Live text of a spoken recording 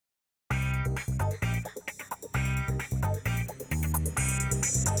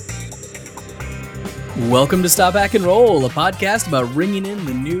Welcome to Stop Hack and Roll, a podcast about ringing in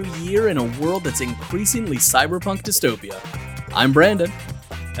the new year in a world that's increasingly cyberpunk dystopia. I'm Brandon.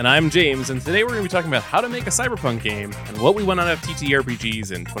 And I'm James, and today we're going to be talking about how to make a cyberpunk game and what we want out of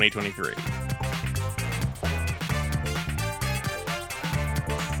TTRPGs in 2023.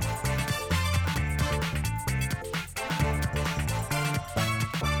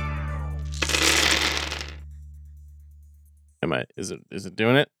 Is it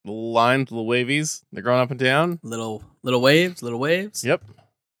doing it? Little lines, little wavies, they're going up and down. Little waves. Yep.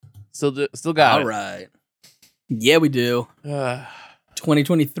 Still got it. All right. Yeah, we do.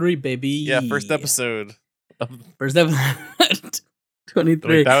 2023, baby. Yeah, first episode. First episode.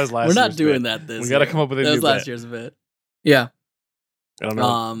 23. Wait, that was last year's We're not doing bit. that this We got to year. come up with a That new was last bit. year's bit. Yeah. I don't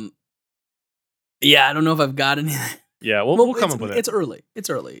know. Yeah, I don't know if I've got anything. Yeah, we'll come it's- up with it. It's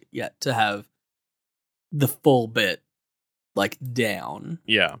early yet to have the full bit like down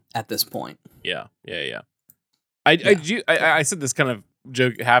Yeah. at this point. Yeah. I said this kind of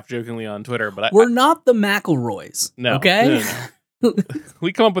half jokingly on Twitter, but We're not the McElroys. No, Okay. no.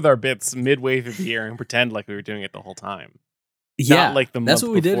 We come up with our bits midway through the year and pretend like we were doing it the whole time. Yeah. Not like the That's month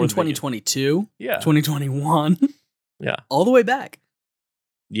what we did before in the beginning. 2022, Yeah. 2021. Yeah. All the way back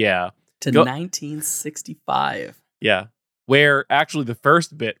Yeah. to Go- 1965. Yeah. Where actually the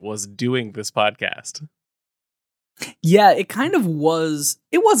first bit was doing this podcast. Yeah, it kind of was.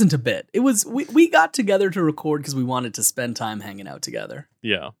 It wasn't a bit. It was. We got together to record because we wanted to spend time hanging out together,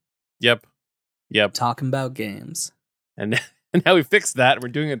 Yeah. Yep. talking about games. And now we fixed that. We're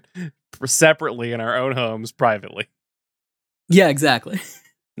doing it separately in our own homes privately. Yeah, exactly.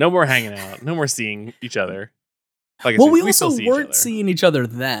 No more hanging out. No more seeing each other. Like I Well, said, we still also see each weren't other. seeing each other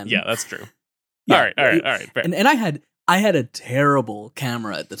then. Yeah, that's true. Yeah, All right. Fair. And I had a terrible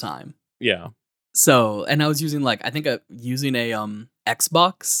camera at the time. Yeah. So, and I was using using a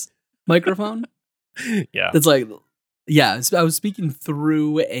Xbox microphone. Yeah. That's like, yeah, I was speaking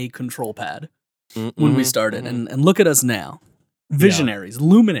through a control pad when we started, and look at us now, visionaries,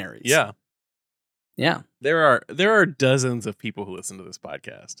 luminaries. Yeah. Yeah, There are dozens of people who listen to this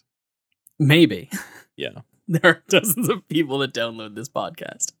podcast. maybe. Yeah. There are dozens of people that download this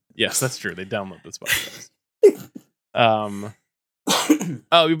podcast. Yes, that's true. They download this podcast.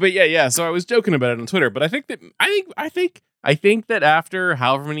 Oh, but yeah. So I was joking about it on Twitter, but I think that after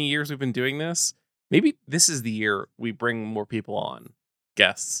however many years we've been doing this, maybe this is the year we bring more people on,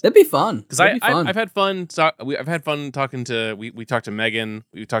 guests. That'd be fun. Because That'd be fun. I've had fun. I've had fun talking to. We talked to Megan.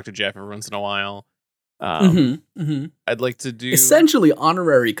 We talked to Jeff every once in a while. I'd like to do Essentially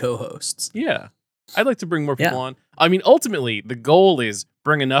honorary co-hosts. Yeah, I'd like to bring more people Yeah. on. I mean, ultimately, the goal is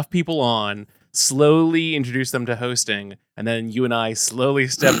bring enough people on, slowly introduce them to hosting, and then you and I slowly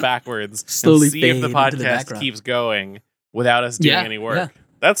step backwards Slowly and see if the fade into the podcast background. keeps going without us doing Yeah, any work. yeah.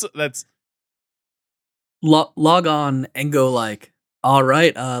 That's Log on and go like, all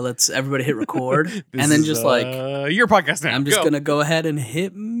right, let's everybody hit record, this and then is, just like, your podcast now. I'm just Go. gonna go ahead and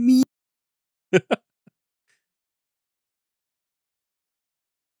hit me.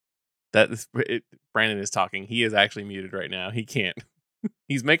 Brandon is talking. He is actually muted right now. He can't.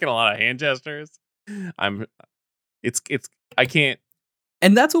 He's making a lot of hand gestures. I can't.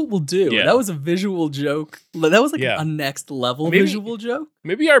 And that's what we'll do. Yeah. That was a visual joke. That was like Yeah. a next level Maybe- visual joke.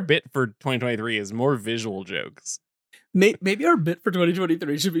 Maybe our bit for 2023 is more visual jokes. Maybe our bit for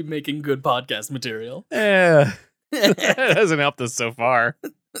 2023 should be making good podcast material. That hasn't helped us so far,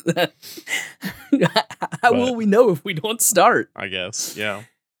 How will we know if we don't start? I guess. Yeah.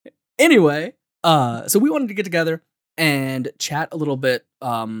 Anyway, so we wanted to get together and chat a little bit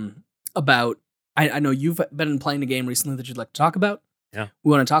about. I know you've been playing a game recently that you'd like to talk about. Yeah.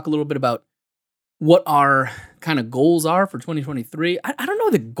 We want to talk a little bit about what our kind of goals are for 2023. I don't know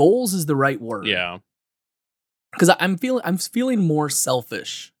that goals is the right word. Yeah. Because I'm feeling more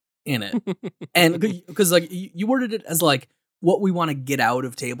selfish in it, and because like you worded it as like what we want to get out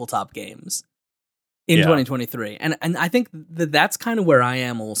of tabletop games in Yeah. 2023, and I think that that's kind of where I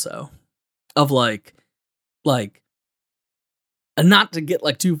am also, of like, and not to get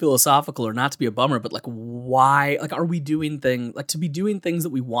like too philosophical or not to be a bummer, but like why are we doing things like to be doing things that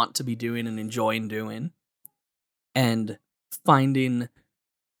we want to be doing and enjoying doing, and finding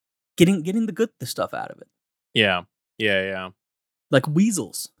getting the stuff out of it. Yeah. Like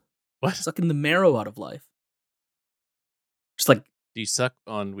weasels, What? sucking the marrow out of life. Just like Do you suck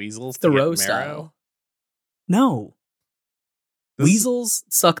on weasels? to get Thoreau marrow? style. No. This- Weasels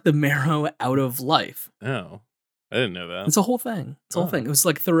suck the marrow out of life. Oh, I didn't know that. It's a whole thing. It's a whole Oh. thing. It was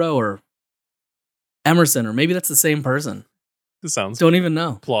like Thoreau or Emerson, or maybe that's the same person. This sounds Don't even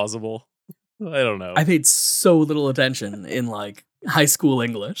know. plausible. I don't know. I paid so little attention in like high school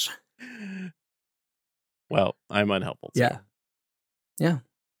English. Well, I'm unhelpful too. Yeah.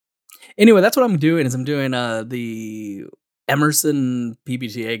 Anyway, that's what I'm doing. Is I'm doing the Emerson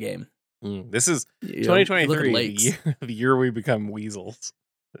PBTA game. This is You know, look at 2023, lakes. the year we become weasels.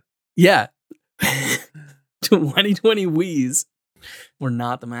 Yeah. 2020 Wheeze. We're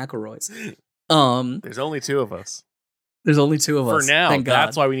not the McElroys. There's only two of us. There's only two of us. For now, Thank God.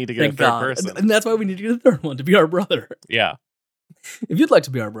 that's why we need to get Thank a third God. person. And that's why we need to get a third one to be our brother. Yeah. If you'd like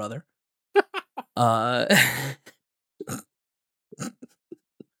to be our brother.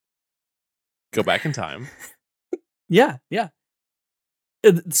 Go back in time. Yeah.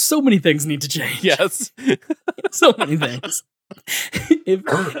 So many things need to change. Yes. So many things.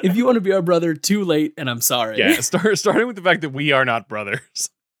 If you want to be our brother, too late, and I'm sorry. Yeah, starting with the fact that we are not brothers.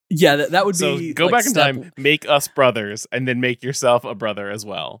 Yeah, that would So be. go like, back in time, make us brothers, and then make yourself a brother as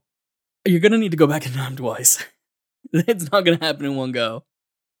well. You're gonna need to go back in time twice. It's not gonna happen in one go.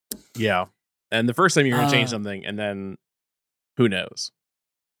 Yeah. And the first time you're going to change something, and then who knows?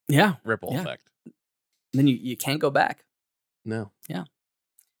 Yeah. Ripple effect. Then you can't go back. No. Yeah.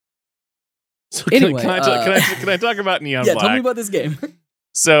 So Anyway, can I talk about Neon yeah, Black? tell me about this game.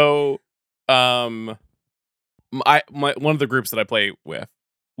 So, one of the groups that I play with,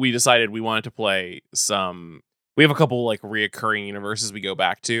 we decided we wanted to play some. We have a couple like reoccurring universes we go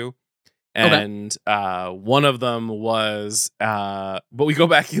back to, and one of them was, but we go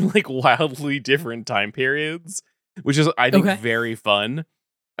back in like wildly different time periods, which is I think very fun.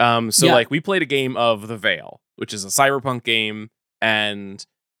 Like we played a game of The Veil, which is a cyberpunk game, and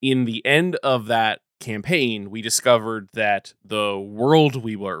in the end of that campaign, we discovered that the world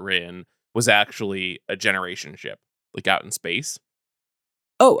we were in was actually a generation ship, like out in space.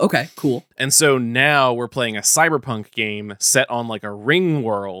 Oh, okay, cool. And so now we're playing a cyberpunk game set on like a ring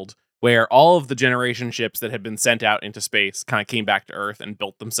world where all of the generation ships that had been sent out into space kind of came back to Earth and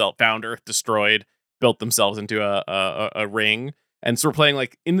found Earth destroyed, built themselves into a ring. And so we're playing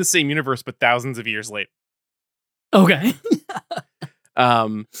like in the same universe, but thousands of years later. Okay.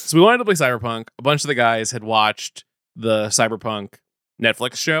 So we wanted to play Cyberpunk. A bunch of the guys had watched the Cyberpunk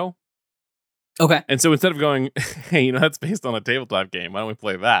Netflix show. Okay. And so instead of going, hey, that's based on a tabletop game, why don't we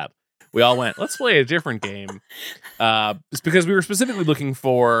play that? We all went, let's play a different game. It's because we were specifically looking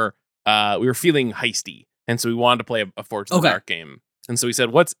for, we were feeling heisty. And so we wanted to play a Forge in the Dark game. And so we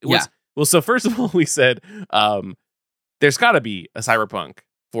said, well, so first of all, we said, there's got to be a Cyberpunk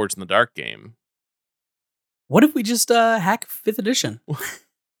Forge in the Dark game. What if we just hack 5th edition?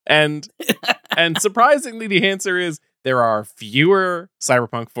 And surprisingly, the answer is there are fewer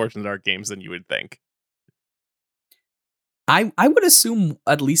Cyberpunk Forge in the Dark games than you would think. I would assume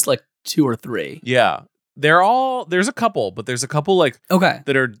at least like 2 or 3. Yeah. There's a couple, but there's a couple like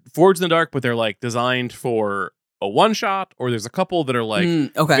that are Forge in the Dark, but they're like designed for a one shot, or there's a couple that are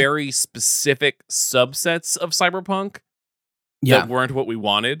like very specific subsets of Cyberpunk that weren't what we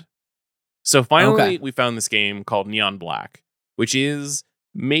wanted. So finally, we found this game called Neon Black, which is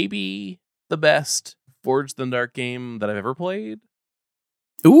maybe the best Forged in the Dark game that I've ever played.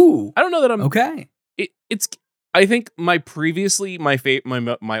 Ooh, I don't know that I'm okay. It's. I think my previously my favorite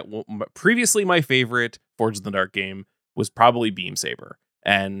Forged in the Dark game was probably Beam Saber,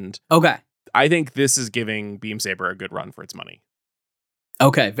 and I think this is giving Beam Saber a good run for its money.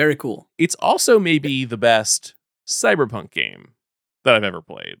 Okay, very cool. It's also maybe the best Cyberpunk game that I've ever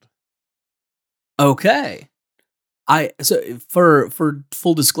played. Okay. So for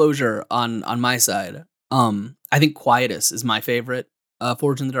full disclosure on my side, I think Quietus is my favorite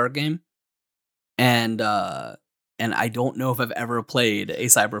Forge in the Dark game. And I don't know if I've ever played a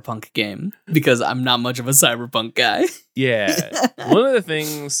Cyberpunk game because I'm not much of a Cyberpunk guy. Yeah. One of the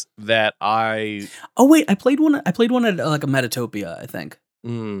things that I played one at like a Metatopia, I think.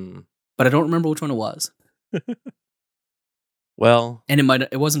 But I don't remember which one it was. Well, and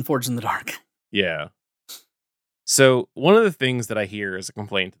it wasn't Forge in the Dark. Yeah. So one of the things that I hear as a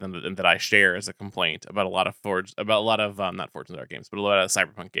complaint and that I share as a complaint about a lot of not Forge in the Dark games, but a lot of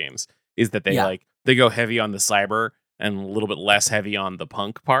Cyberpunk games is that they go heavy on the cyber and a little bit less heavy on the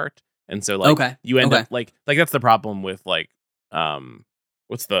punk part. And so you end up like that's the problem with what's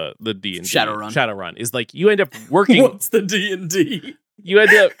the D&D Shadowrun is like you end up working what's the D&D? You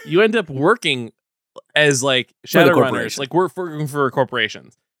end up working as like Shadowrunners, like we're working for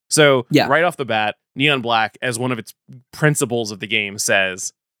corporations. So right off the bat, Neon Black, as one of its principles of the game,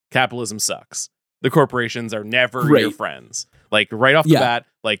 says capitalism sucks. The corporations are never your friends. Like right off the bat,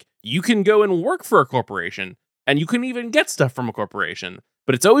 like you can go and work for a corporation and you can even get stuff from a corporation,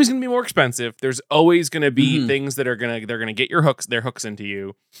 but it's always going to be more expensive. There's always going to be things that they're going to get their hooks into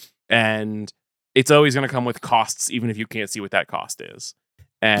you. and it's always going to come with costs, even if you can't see what that cost is.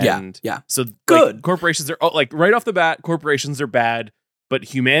 And so good. Like, corporations are like right off the bat, corporations are bad, but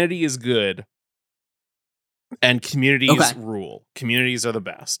humanity is good, and communities rule. Communities are the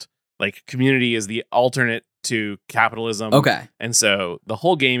best. Like, community is the alternate to capitalism. Okay. And so the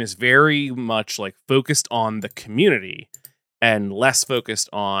whole game is very much like focused on the community and less focused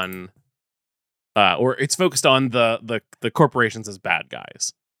on or it's focused on the corporations as bad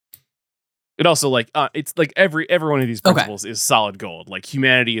guys. It also like it's like every one of these principles is solid gold. Like,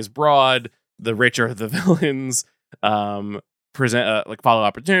 humanity is broad, the rich are the villains, present like follow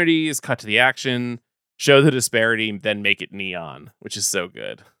opportunities, cut to the action, show the disparity, then make it neon, which is so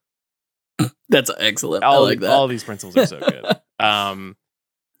good. That's excellent. I like that. All these principles are so good.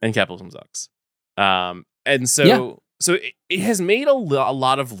 And capitalism sucks. And so it has made a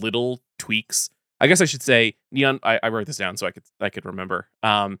lot of little tweaks. I guess I should say Neon. I wrote this down so I could remember.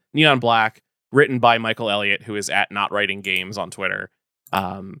 Neon Black, written by Michael Elliott, who is at Not Writing Games on Twitter.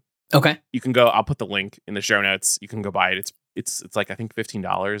 You can go. I'll put the link in the show notes. You can go buy it. It's like, I think $15,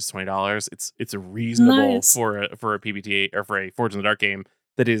 $20. It's a reasonable for a PBTA or for a Forged in the Dark game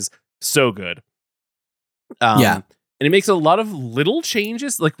that is so good. And it makes a lot of little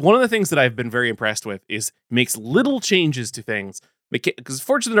changes. Like, one of the things that I've been very impressed with is it makes little changes to things. Because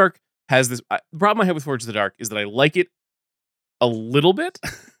Forged in the Dark has this the problem I have with Forged in the Dark is that I like it a little bit.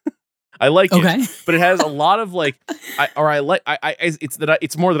 I like it, but it has a lot of like,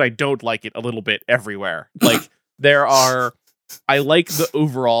 it's more that I don't like it a little bit everywhere. Like, I like the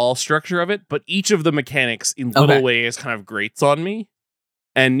overall structure of it, but each of the mechanics in little ways kind of grates on me.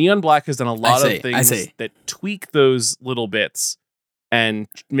 And Neon Black has done a lot of things that tweak those little bits and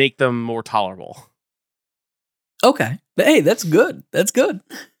make them more tolerable. Okay. Hey, that's good. That's good.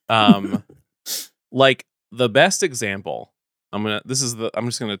 Like, the best example, I'm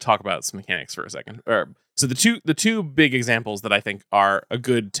just gonna talk about some mechanics for a second. So the two big examples that I think are a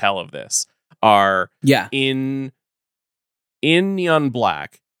good tell of this are in Neon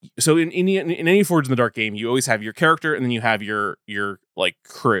Black. So in any Forged in the Dark game, you always have your character and then you have your like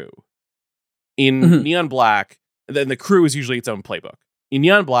crew. In Neon Black, then the crew is usually its own playbook. In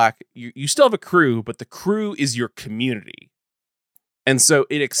Neon Black, you still have a crew, but the crew is your community. And so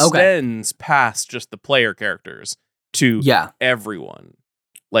it extends past just the player characters to everyone,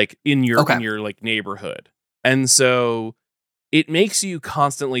 like in your like neighborhood. And so it makes you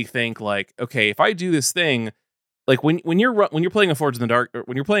constantly think like, okay, if I do this thing, like when you're playing a Forged in the Dark, or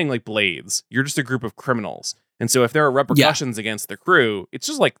when you're playing like Blades, you're just a group of criminals. And so if there are repercussions against the crew, it's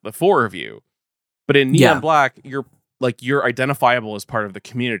just like the four of you. But in Neon Black, you're identifiable as part of the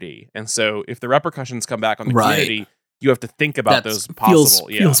community. And so if the repercussions come back on the community, you have to think about those possible.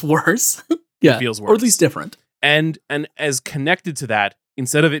 Feels worse. It feels worse. Or at least different. And as connected to that,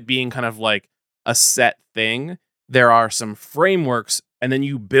 instead of it being kind of like a set thing, there are some frameworks, and then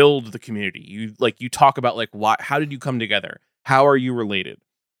you build the community. You talk about like how did you come together? How are you related?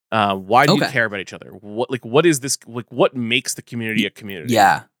 Why do you care about each other? What is this? Like, what makes the community a community?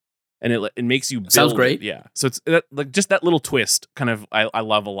 Yeah. And it makes you build. Sounds great. Yeah. So it's like just that little twist kind of I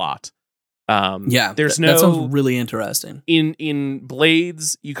love a lot. There's that sounds really interesting. In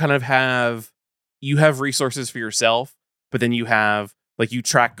Blades, you kind of have resources for yourself, but then you have like you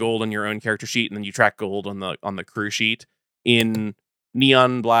track gold on your own character sheet, and then you track gold on the crew sheet. In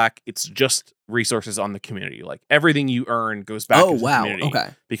Neon Black, it's just resources on the community. Like, everything you earn goes back into the community. Okay.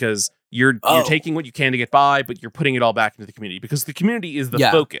 Because you're taking what you can to get by, but you're putting it all back into the community because the community is the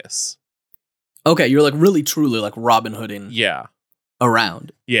focus. Okay, you're like really truly like Robin Hooding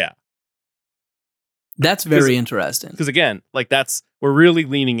around. Yeah. That's very interesting. Because again, like we're really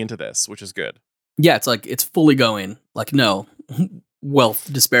leaning into this, which is good. Yeah, it's like it's fully going like, no,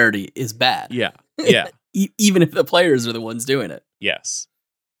 wealth disparity is bad. Yeah. Yeah. Even if the players are the ones doing it. Yes.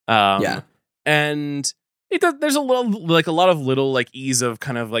 And there's a lot of little like ease of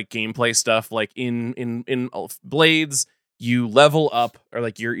kind of like gameplay stuff. Like in Blades, you level up, or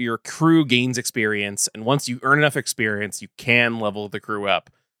like your crew gains experience, and once you earn enough experience, you can level the crew up,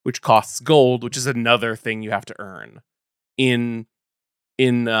 which costs gold, which is another thing you have to earn. In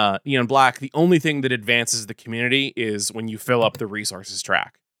Neon Black, the only thing that advances the community is when you fill up the resources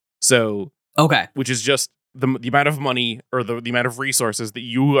track. So which is just the amount of money or the amount of resources that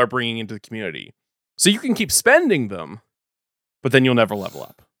you are bringing into the community. So you can keep spending them, but then you'll never level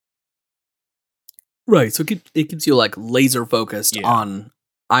up. Right. So it keeps you like laser focused on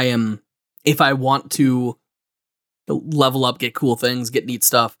if I want to level up, get cool things, get neat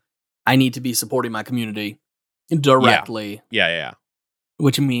stuff, I need to be supporting my community directly. Yeah.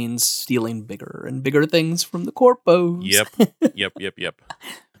 Which means stealing bigger and bigger things from the corpos. Yep.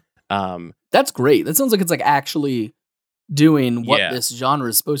 That's great. That sounds like it's like actually doing what Yeah. this genre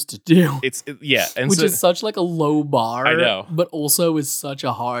is supposed to do. And Which so, is such like a low bar. I know. But also is such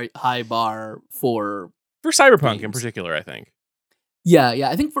a high bar for Cyberpunk in games. particular, I think. Yeah.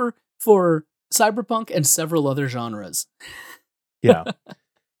 I think for Cyberpunk and several other genres. Yeah.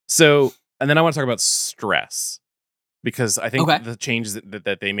 So, and then I want to talk about stress, because I think Okay. the changes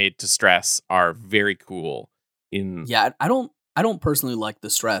that they made to stress are very cool. Yeah, I don't personally like the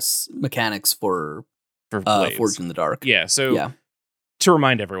stress mechanics for Blades. Forged in the Dark. Yeah. So Yeah. to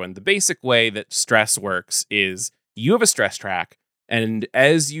remind everyone, the basic way that stress works is you have a stress track, and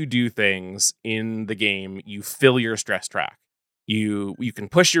as you do things in the game, you fill your stress track. You can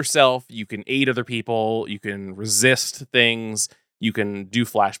push yourself, you can aid other people, you can resist things, you can do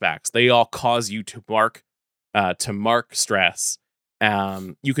flashbacks. They all cause you to mark stress.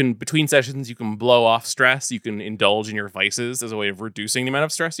 You can, between sessions, you can blow off stress. You can indulge in your vices as a way of reducing the amount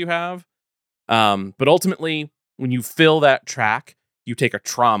of stress you have. But ultimately, when you fill that track, you take a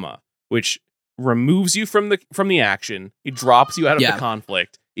trauma, which removes you from the action. It drops you out of the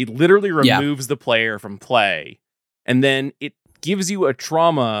conflict. It literally removes the player from play. And then it gives you a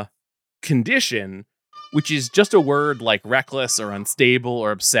trauma condition, which is just a word like reckless or unstable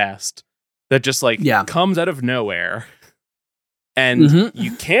or obsessed that just like comes out of nowhere. And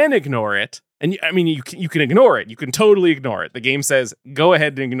you can ignore it. And I mean, you can ignore it. You can totally ignore it. The game says, go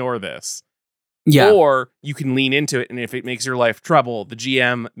ahead and ignore this. Yeah. Or you can lean into it, and if it makes your life trouble, the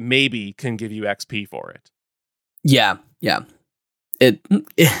GM maybe can give you XP for it. Yeah. It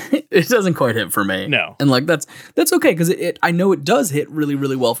doesn't quite hit for me. No. And like that's okay, because I know it does hit really,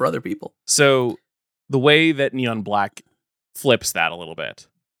 really well for other people. So the way that Neon Black flips that a little bit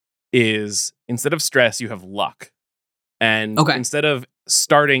is, instead of stress, you have luck. And instead of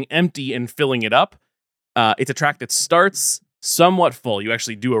starting empty and filling it up, it's a track that starts somewhat full. You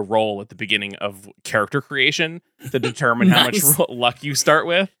actually do a roll at the beginning of character creation to determine how much luck you start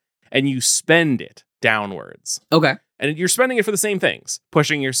with, and you spend it downwards. Okay. And you're spending it for the same things: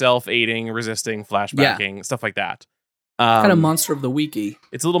 pushing yourself, aiding, resisting, flashbacking, stuff like that. Kind of Monster of the Weeky.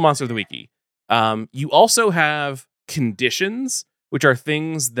 It's a little Monster of the Weeky. You also have conditions, which are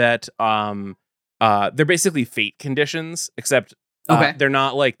things that they're basically fate conditions, except they're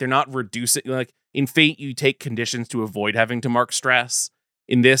not reducing. Like in Fate, you take conditions to avoid having to mark stress.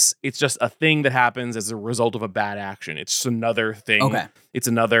 In this, it's just a thing that happens as a result of a bad action. It's just another thing. Okay. It's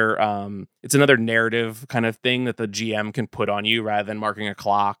another narrative kind of thing that the GM can put on you rather than marking a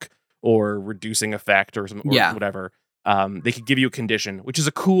clock or reducing effect or whatever. They could give you a condition, which is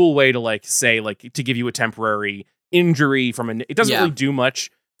a cool way to like say like to give you a temporary injury from it doesn't really do much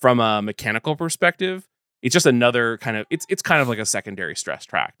from a mechanical perspective. It's just another kind of it's kind of like a secondary stress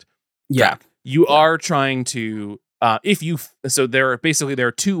track. Yeah. You are trying to there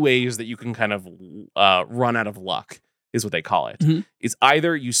are two ways that you can kind of run out of luck, is what they call it. Mm-hmm. Is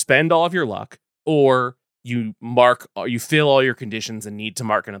either you spend all of your luck, or you fill all your conditions and need to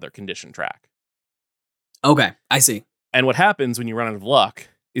mark another condition track. Okay, I see. And what happens when you run out of luck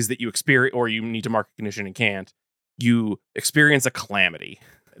is that you experience, or you need to mark a condition and can't, you experience a calamity.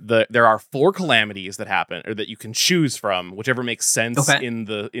 There are 4 calamities that happen, or that you can choose from, whichever makes sense in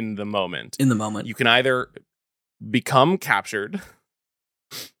the moment. In the moment, you can either become captured.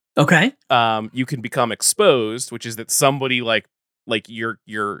 Okay. You can become exposed, which is that somebody like your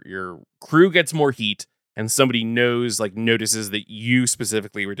crew gets more heat, and somebody notices that you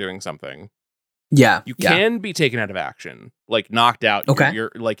specifically were doing something. Yeah. You can be taken out of action, like knocked out. Okay.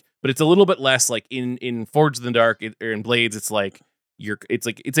 You're like, but it's a little bit less like in Forged in the Dark or in Blades. It's like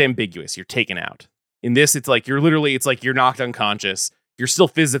it's ambiguous. You're taken out. In this, it's like you're knocked unconscious. You're still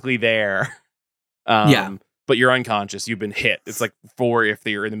physically there. But you're unconscious. You've been hit. It's like if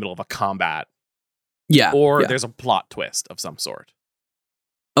you're in the middle of a combat. Yeah. Or there's a plot twist of some sort.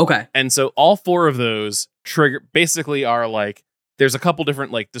 Okay. And so all 4 of those basically are like, there's a couple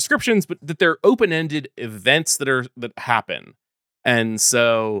different like descriptions, but that they're open-ended events that happen. And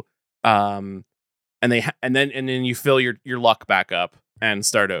so, and then you fill your luck back up and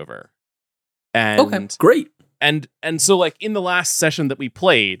start over. And okay, great. And so like in the last session that we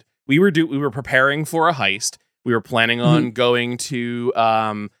played, we were preparing for a heist. We were planning on going to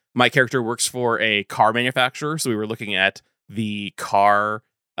my character works for a car manufacturer, so we were looking at the car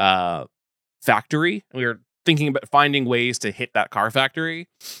factory, and we were thinking about finding ways to hit that car factory.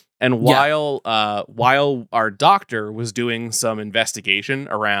 And while our doctor was doing some investigation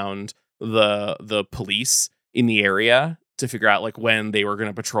around the police in the area to figure out like when they were going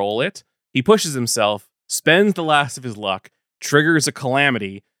to patrol it, he pushes himself, spends the last of his luck, triggers a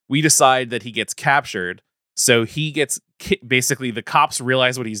calamity. We decide that he gets captured, so he gets basically the cops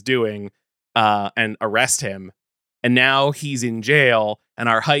realize what he's doing and arrest him. And now he's in jail, and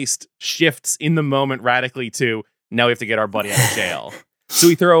our heist shifts in the moment radically to now we have to get our buddy out of jail. So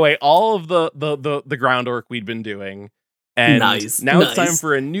we throw away all of the groundwork we'd been doing, and now it's time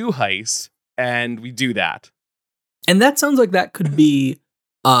for a new heist, and we do that. And that sounds like that could be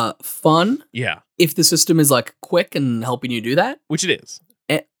fun. Yeah. If the system is like quick and helping you do that. Which it is.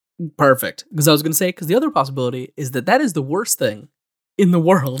 Perfect. Because I was going to say, because the other possibility is that is the worst thing in the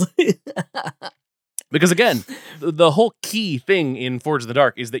world. Because again, the whole key thing in Forge in the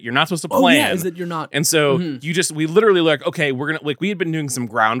Dark is that you're not supposed to plan. Yeah, is that you're not. And so we literally like, okay, we're going to, like, we had been doing some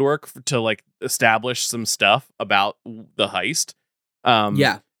groundwork to like establish some stuff about the heist.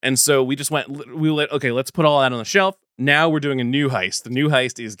 Yeah. And so we just okay, let's put all that on the shelf. Now we're doing a new heist. The new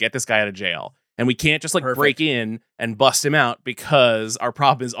heist is get this guy out of jail. And we can't just like break in and bust him out because our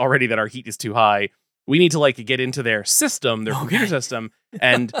problem is already that our heat is too high. We need to like get into their system, their computer system,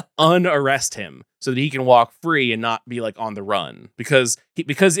 and unarrest him so that he can walk free and not be like on the run. Because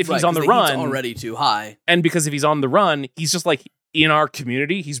if he's on the run, heat's already too high. And because if he's on the run, he's just like in our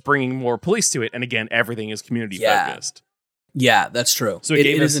community, he's bringing more police to it. And again, everything is community focused. Yeah, that's true. So it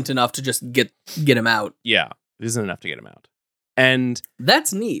isn't enough to just get him out. Yeah, it isn't enough to get him out. And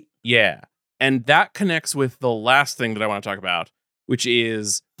that's neat. Yeah. And that connects with the last thing that I want to talk about, which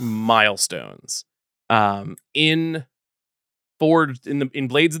is milestones. In Blades in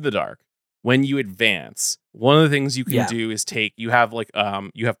the Dark, when you advance, one of the things you can do is you have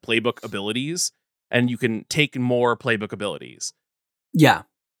playbook abilities, and you can take more playbook abilities. Yeah.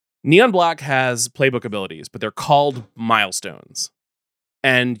 Neon Black has playbook abilities, but they're called milestones.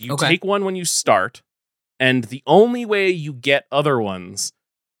 And you take one when you start, and the only way you get other ones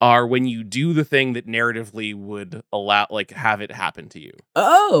are when you do the thing that narratively would allow, like, have it happen to you.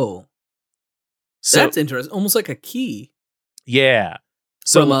 Oh. So, that's interesting. Almost like a key. Yeah.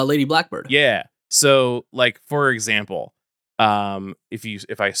 So, from Lady Blackbird. Yeah. So, like, for example,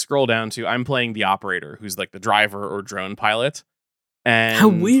 if I scroll down to, I'm playing the operator, who's like the driver or drone pilot. And how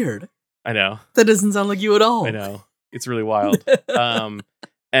weird. I know. That doesn't sound like you at all. I know. It's really wild.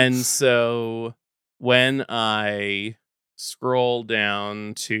 And so when I scroll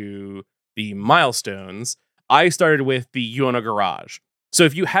down to the milestones, I started with the You Own a Garage. So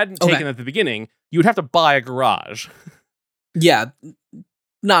if you hadn't taken at the beginning, you would have to buy a garage. Yeah.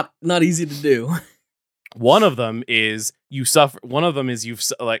 Not easy to do. One of them is you suffer. One of them is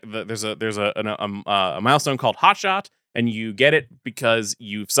there's a milestone called Hotshot, and you get it because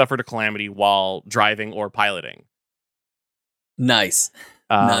you've suffered a calamity while driving or piloting. Nice.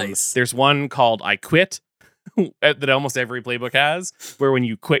 Nice. There's one called I Quit that almost every playbook has, where when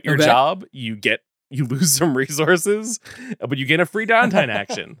you quit your job, you lose some resources, but you get a free downtime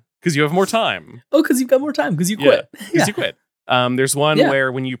action because you have more time. Oh, because you've got more time because you quit. Because you quit. There's one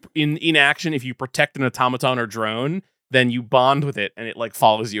where when you in action, if you protect an automaton or drone, then you bond with it and it like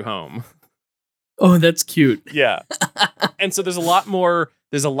follows you home. Oh, that's cute. Yeah. And so there's a lot more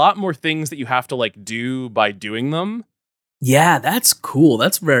things that you have to like do by doing them. Yeah, that's cool.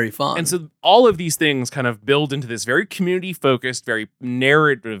 That's very fun. And so all of these things kind of build into this very community focused, very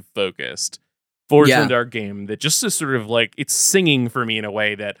narrative focused Forge in the Dark game that just is sort of like, it's singing for me in a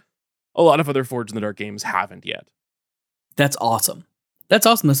way that a lot of other Forge in the Dark games haven't yet. That's awesome. That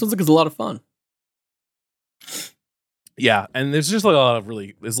sounds like it's a lot of fun. Yeah, and there's just like a lot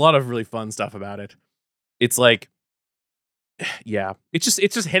of really fun stuff about it. It's like, yeah, it's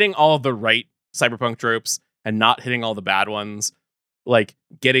just hitting all of the right cyberpunk tropes and not hitting all the bad ones. Like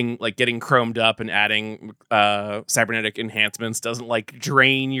getting chromed up and adding cybernetic enhancements doesn't like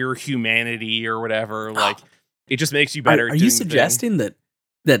drain your humanity or whatever. Like it just makes you better. Are you suggesting that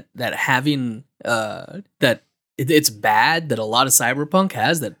having that it's bad that a lot of cyberpunk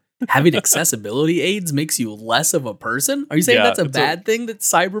has that having accessibility aids makes you less of a person? Are you saying that's a bad thing that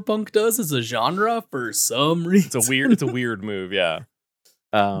cyberpunk does as a genre for some reason? It's a weird move. Yeah.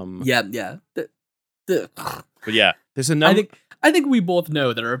 Yeah. But yeah, there's a number. I think we both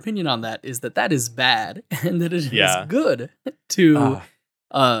know that our opinion on that is that is bad and that it is good to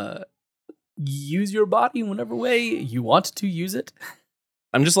use your body in whatever way you want to use it.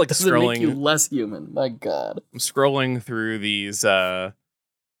 I'm just like scrolling. Make you less human. My God. I'm scrolling through these the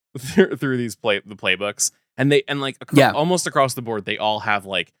playbooks, and almost across the board, they all have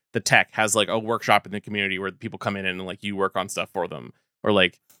like the tech has like a workshop in the community where people come in and like you work on stuff for them, or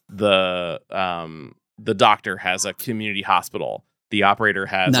like the doctor has a community hospital. The operator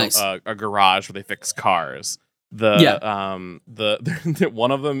has a garage where they fix cars. The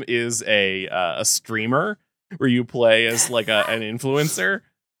one of them is a streamer where you play as like an influencer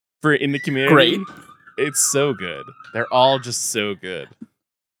in the community. Great. It's so good. They're all just so good.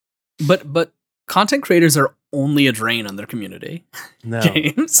 But content creators are only a drain on their community. No,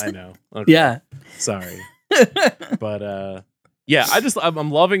 James. I know. Okay. Yeah. Sorry. But yeah,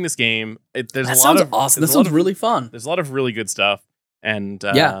 I'm loving this game. There's That a lot sounds of awesome. That there's a lot sounds of- really fun. There's a lot of really good stuff, and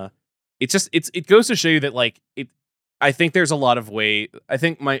Yeah. it goes to show you that like it. I think there's a lot of way. I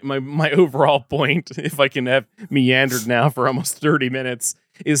think my overall point, if I can have meandered now for almost 30 minutes,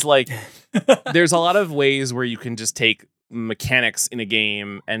 is like there's a lot of ways where you can just take mechanics in a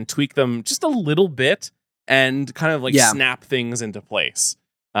game and tweak them just a little bit and kind of like snap things into place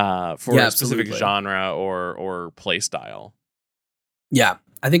for a specific absolutely. genre or play style. Yeah.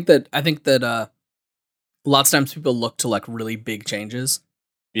 I think that lots of times people look to like really big changes.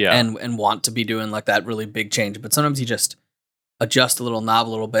 Yeah. And want to be doing like that really big change. But sometimes you just adjust a little knob a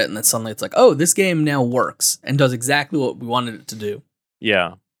little bit and then suddenly it's like, oh, this game now works and does exactly what we wanted it to do.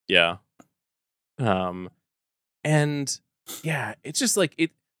 Yeah. Yeah. And yeah, it's just like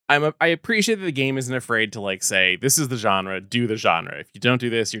it. I appreciate that the game isn't afraid to like say, this is the genre, do the genre. If you don't do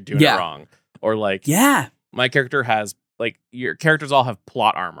this, you're doing it wrong. Or like, my character has like your characters all have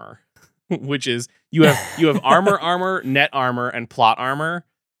plot armor, which is you have armor, net armor, and plot armor.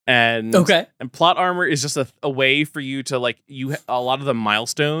 And plot armor is just a way for you to like a lot of the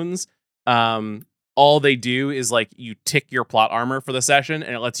milestones. All they do is like you tick your plot armor for the session,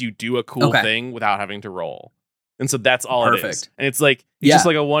 and it lets you do a cool thing without having to roll. And so that's all it is. And it's like it's just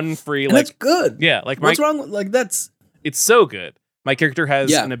like a one free and like that's good. Yeah, like what's wrong with like that's it's so good. My character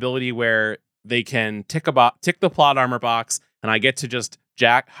has an ability where they can tick the plot armor box, and I get to just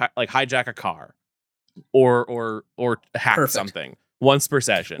hijack a car or hack something once per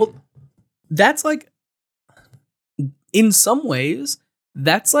session. Well, that's like, in some ways,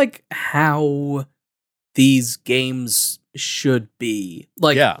 that's like how these games should be.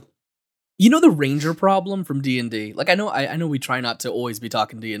 Like, you know the ranger problem from D&D? Like, I know we try not to always be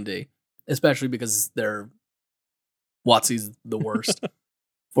talking D&D, especially because WotC's the worst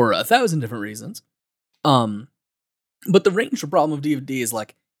for 1,000 different reasons. But the ranger problem of D&D is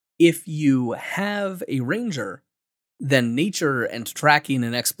like, if you have a ranger, then nature and tracking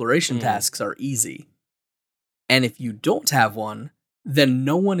and exploration tasks are easy. And if you don't have one, then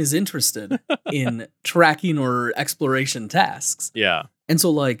no one is interested in tracking or exploration tasks. Yeah. And so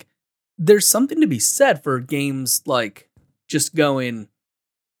like there's something to be said for games like just going,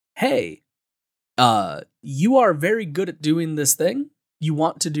 hey, you are very good at doing this thing. You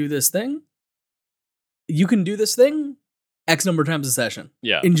want to do this thing. You can do this thing X number of times a session.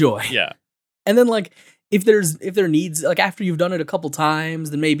 Yeah. Enjoy. Yeah. And then like if there needs like after you've done it a couple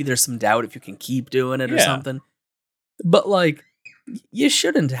times, then maybe there's some doubt if you can keep doing it or something. But like you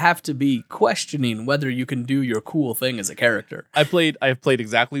shouldn't have to be questioning whether you can do your cool thing as a character. I've played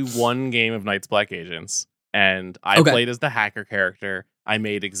exactly one game of Night's Black Agents, and I played as the hacker character. I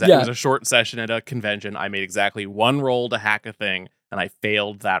made it was a short session at a convention. I made exactly one roll to hack a thing, and I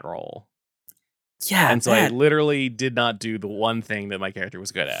failed that roll. Yeah. And so I literally did not do the one thing that my character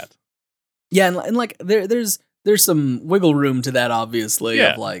was good at. Yeah, and like there's some wiggle room to that, obviously,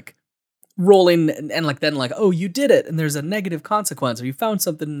 of like rolling and like then like, oh, you did it, and there's a negative consequence, or you found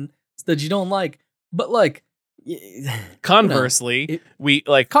something that you don't like. But like, conversely, the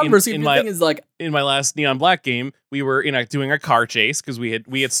thing is like in my last Neon Black game, we were doing a car chase because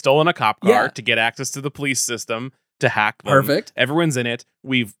we had stolen a cop car to get access to the police system to hack them. Perfect. Everyone's in it.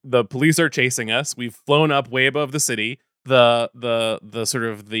 The police are chasing us. We've flown up way above the city. The sort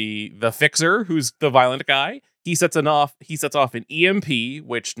of the fixer, who's the violent guy, he sets off an EMP,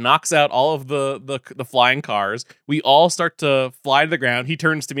 which knocks out all of the flying cars. We all start to fly to the ground. He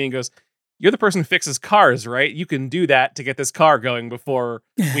turns to me and goes, "You're the person who fixes cars, right? You can do that to get this car going before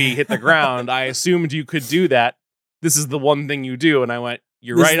we hit the ground. I assumed you could do that. This is the one thing you do." And I went,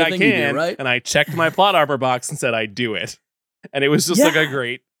 "You're right, I can." Right? And I checked my plot armor box and said, "I do it." And it was just like a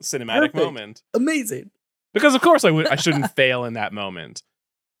great cinematic moment. Amazing. Because of course I shouldn't fail in that moment.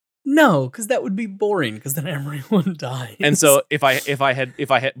 No, because that would be boring. Because then everyone dies. And so if I had,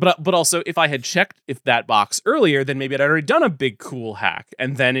 but also if I had checked if that box earlier, then maybe I'd already done a big cool hack,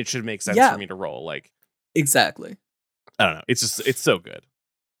 and then it should make sense for me to roll. Like exactly. I don't know. It's so good.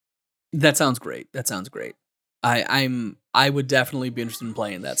 That sounds great. I would definitely be interested in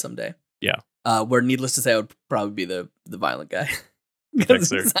playing that someday. Yeah. Where needless to say, I would probably be the violent guy.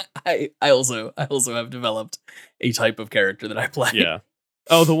 Fixer. I also have developed a type of character that I play. Yeah.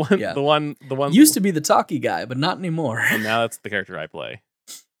 Oh, the one used to be the talky guy, but not anymore. And now that's the character I play.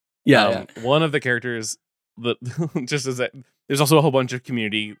 Yeah. One of the characters that just as that, there's also a whole bunch of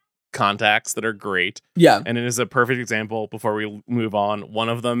community contacts that are great. Yeah. And it is a perfect example before we move on. One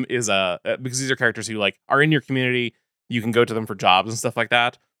of them is because these are characters who like are in your community. You can go to them for jobs and stuff like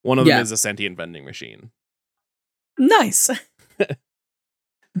that. One of them is a sentient vending machine. Nice.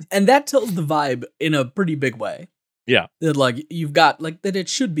 And that tells the vibe in a pretty big way. Yeah. That like you've got like that it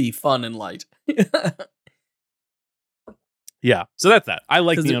should be fun and light. Yeah. So that's that. I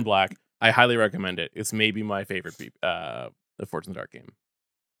like Neon Black. I highly recommend it. It's maybe my favorite the Forged in the Dark game.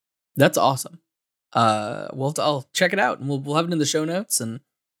 That's awesome. Well, I'll check it out, and we'll have it in the show notes and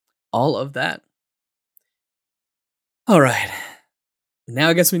all of that. All right. Now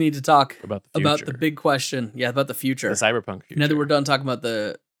I guess we need to talk about the big question. Yeah, about the future. The cyberpunk future. Now that we're done talking about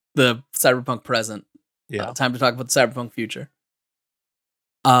the cyberpunk present, time to talk about the cyberpunk future.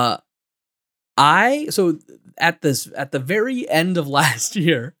 So at the very end of last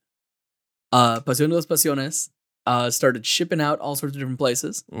year, Pasión de las Pasiones started shipping out all sorts of different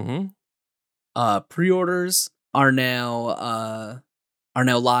places. Mm-hmm. Pre-orders are now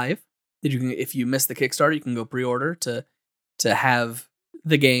live. If you missed the Kickstarter, you can go pre-order to have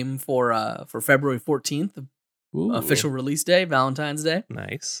the game for February 14th, official release day, Valentine's Day.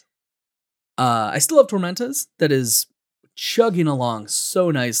 Nice. I still have Tormentas that is chugging along so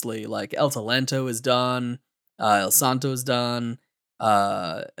nicely. Like El Talento is done, El Santo is done,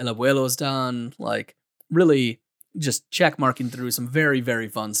 El Abuelo is done. Like really just check marking through some very, very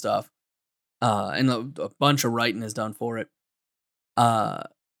fun stuff. And a bunch of writing is done for it.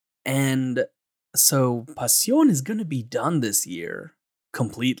 And so Pasión is going to be done this year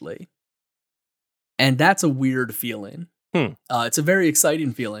completely. And that's a weird feeling. It's a very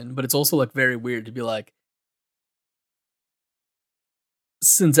exciting feeling, but it's also like very weird to be like,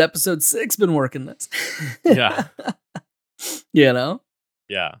 since episode 6 been working this. Yeah. You know?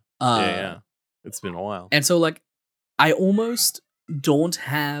 Yeah. Yeah. It's been a while. And so like, I almost don't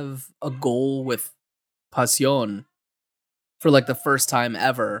have a goal with Pasión for like the first time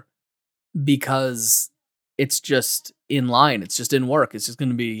ever, because it's just in line. It's just in work. It's just going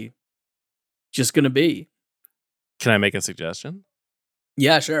to be. Can I make a suggestion?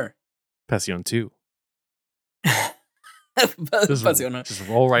 Yeah, sure. Pasión 2. Pasión, just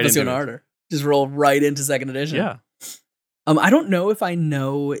roll right into it. Just roll right into second edition. Yeah. I don't know if I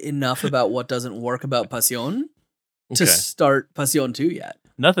know enough about what doesn't work about Pasión to start Pasión 2 yet.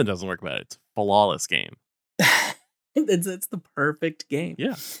 Nothing doesn't work about it. It's a flawless game. It's the perfect game.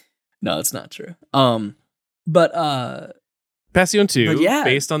 Yeah. No, it's not true. But Pasión 2, yeah.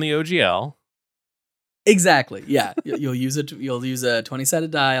 based on the OGL. Exactly. Yeah. You'll use a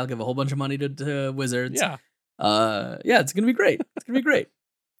 20-sided die. I'll give a whole bunch of money to Wizards. Yeah. Yeah, it's gonna be great.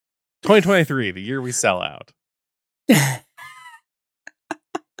 2023, the year we sell out.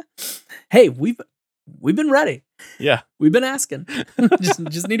 Hey, we've been ready. Yeah. We've been asking.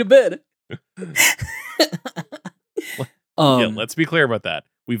 just need a bid. Yeah, let's be clear about that.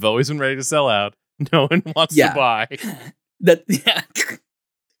 We've always been ready to sell out. No one wants to buy.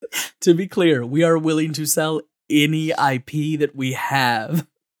 To be clear, we are willing to sell any IP that we have.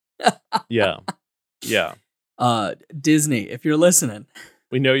 Yeah. Disney, if you're listening,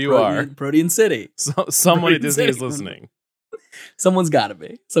 we know you are. Protean City. Someone at Disney is listening. Someone's got to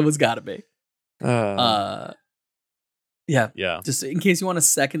be. Yeah. Just in case you want a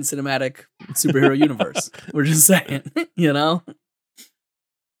second cinematic superhero universe, we're just saying, you know,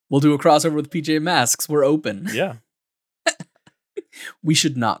 we'll do a crossover with PJ Masks. We're open. Yeah. We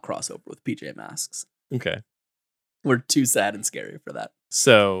should not cross over with PJ Masks. Okay. We're too sad and scary for that.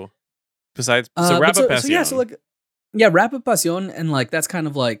 So, wrap up Pasión. Wrap up Pasión, and like that's kind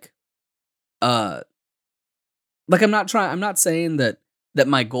of like, I'm not saying that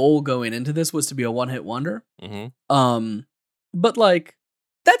my goal going into this was to be a one-hit wonder. Mm-hmm. But like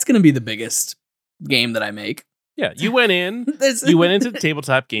that's gonna be the biggest game that I make. Yeah, you went into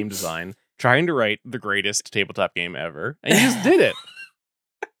tabletop game design trying to write the greatest tabletop game ever, and you just did it.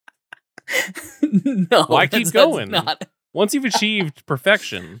 No, why keep going? Once you've achieved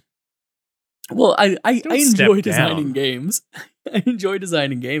perfection. Well, I enjoy designing games. I enjoy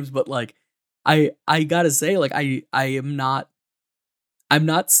designing games, but like I gotta say, like I'm not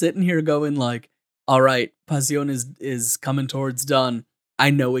sitting here going like, all right, Pasión is coming towards done.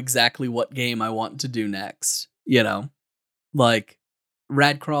 I know exactly what game I want to do next. You know, like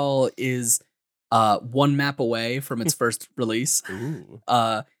Radcrawl is one map away from its first release. Ooh.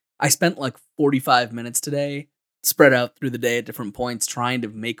 I spent like 45 minutes today, spread out through the day at different points, trying to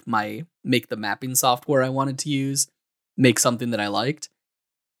make the mapping software I wanted to use make something that I liked,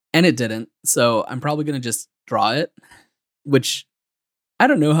 and it didn't. So I'm probably gonna just draw it, which I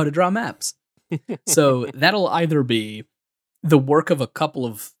don't know how to draw maps. So that'll either be the work of a couple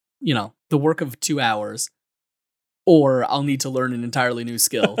of the work of 2 hours, or I'll need to learn an entirely new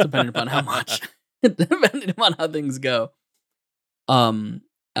skill, depending upon how much, depending upon how things go. I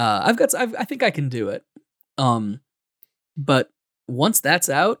think I can do it. But once that's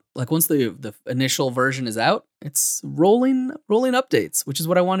out, like once the initial version is out, it's rolling updates, which is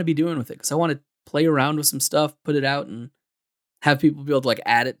what I want to be doing with it, because I want to play around with some stuff, put it out, and have people be able to like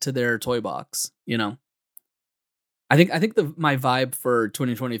add it to their toy box. I think my vibe for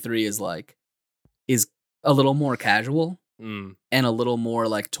 2023 is a little more casual and a little more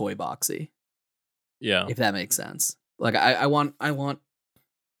like toy boxy. Yeah, if that makes sense. Like I want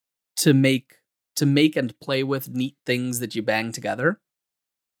to make and play with neat things that you bang together,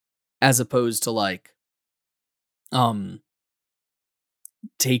 as opposed to like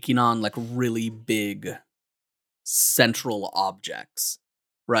taking on like really big central objects,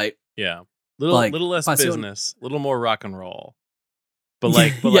 right? Yeah. Little less business, little more rock and roll. But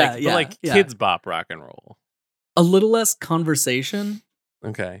kids bop rock and roll. A little less conversation.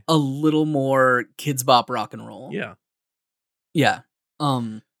 Okay. A little more kids bop rock and roll. Yeah. Yeah.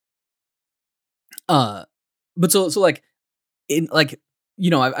 But so like in like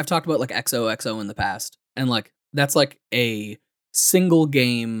I've talked about like XOXO in the past, and like that's like a single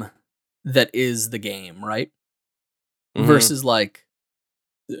game that is the game, right? Mm-hmm. Versus like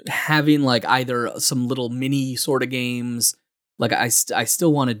having like either some little mini sort of games. Like I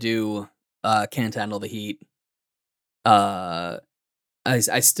still want to do Can't Handle the Heat. I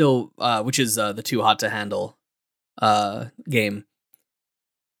still which is the Too Hot to Handle game.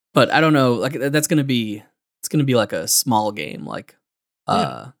 But I don't know, like it's gonna be like a small game, like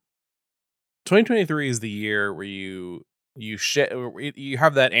 2023 is the year where you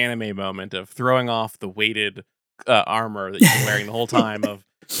have that anime moment of throwing off the weighted armor that you've been wearing the whole time of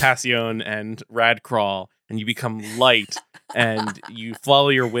Passion and Radcrawl, and you become light and you follow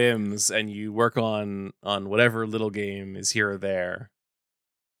your whims and you work on whatever little game is here or there.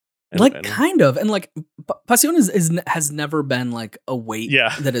 Kind of, and like Passion has never been like a weight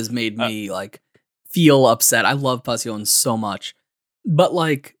that has made me like feel upset. I love Passion so much, but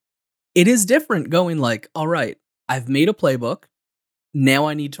like it is different going like, all right, I've made a playbook. Now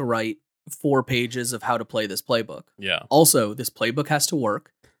I need to write 4 pages of how to play this playbook. Yeah. Also, this playbook has to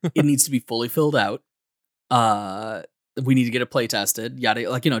work. It needs to be fully filled out. We need to get it play tested. Yada,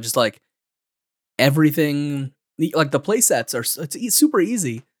 like just like everything. Like the play sets it's super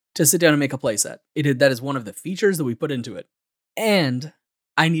easy to sit down and make a playset. That is one of the features that we put into it. And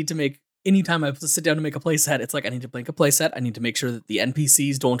I need to make, anytime I sit down to make a playset, it's like I need to make a playset. I need to make sure that the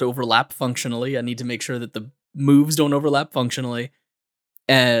NPCs don't overlap functionally. I need to make sure that the moves don't overlap functionally.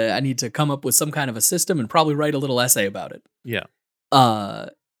 I need to come up with some kind of a system and probably write a little essay about it. Yeah.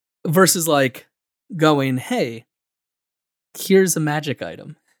 Versus like going, hey, here's a magic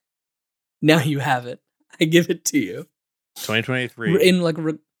item. Now you have it. I give it to you. 2023. In like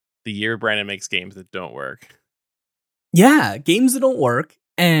the year Brandon makes games that don't work. Yeah, games that don't work,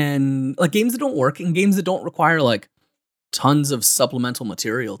 and games that don't require like tons of supplemental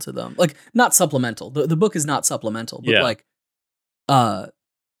material to them. Like not supplemental. The book is not supplemental, but like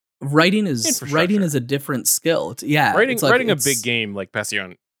writing is a different skill. Writing a big game like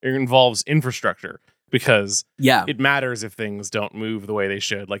Passion, it involves infrastructure, because it matters if things don't move the way they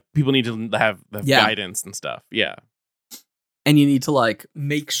should. Like people need to have guidance and stuff. Yeah. And you need to like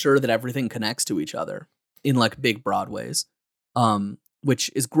make sure that everything connects to each other in like big broad ways, which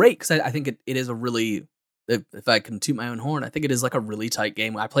is great because I think it is a really, if I can toot my own horn, I think it is like a really tight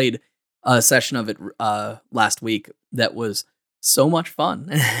game. I played a session of it last week that was so much fun,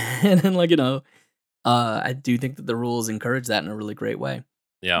 and then I do think that the rules encourage that in a really great way.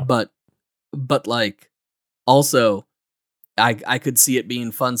 Yeah, but like also, I could see it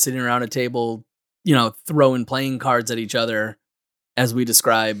being fun sitting around a table, throwing playing cards at each other as we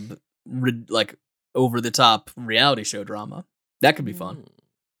describe like over the top reality show drama. That could be fun.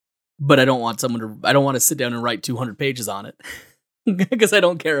 But I don't want to sit down and write 200 pages on it because I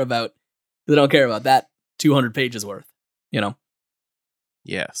don't care about that 200 pages worth,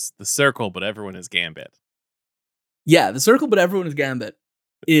 Yes, the circle, but everyone is Gambit. Yeah, the circle, but everyone is Gambit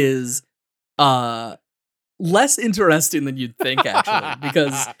is less interesting than you'd think, actually,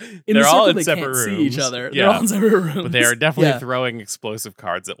 because they're all in separate rooms. See each other. Yeah. They're all in separate rooms. But they are definitely throwing explosive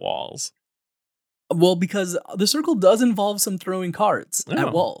cards at walls. Well, because the circle does involve some throwing cards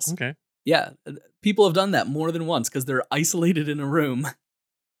at walls. Okay. Yeah, people have done that more than once because they're isolated in a room,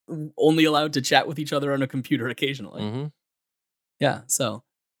 only allowed to chat with each other on a computer occasionally. Mm-hmm. Yeah, so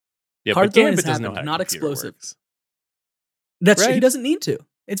but Gambit doesn't know how not explosive. Works. That's right? He doesn't need to.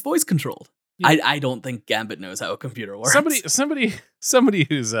 It's voice controlled. I don't think Gambit knows how a computer works. Somebody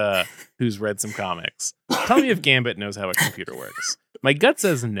who's read some comics. Tell me if Gambit knows how a computer works. My gut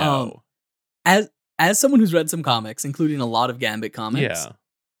says no. As someone who's read some comics, including a lot of Gambit comics, yeah,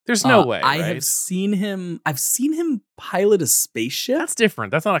 there's no way. I right? have seen him. I've seen him pilot a spaceship. That's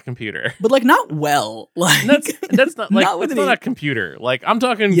different. That's not a computer. But like not well. Like that's not like that's not a computer. Like I'm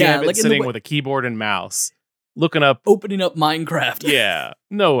talking Gambit like sitting with a keyboard and mouse, looking up, opening up Minecraft. Yeah,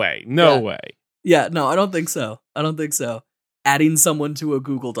 no way, no way. Yeah, no, I don't think so. Adding someone to a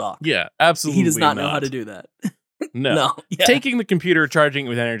Google Doc. Yeah, absolutely. He does not know how to do that. No. Yeah. Taking the computer, charging it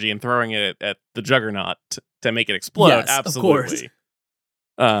with energy, and throwing it at the juggernaut to make it explode. Yes, absolutely. Of course.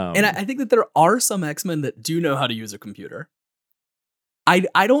 And I think that there are some X-Men that do know how to use a computer. I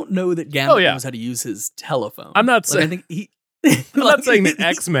don't know that Gambit knows how to use his telephone. I'm not saying. I think he. I'm not saying that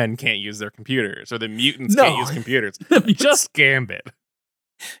X-Men can't use their computers or the mutants can't use computers. Just Gambit.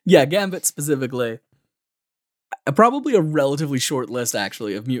 Yeah, Gambit specifically. Probably a relatively short list,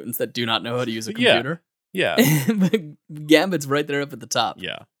 actually, of mutants that do not know how to use a computer. Yeah. But Gambit's right there up at the top.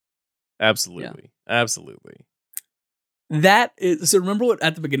 Yeah. Absolutely. Yeah. Absolutely. That is, so remember what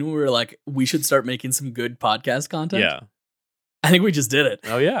at the beginning we were like, we should start making some good podcast content? Yeah. I think we just did it.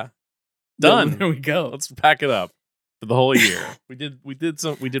 Oh yeah. Done. There we go. Let's pack it up for the whole year. we did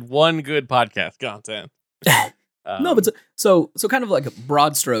one good podcast content. No, but so kind of like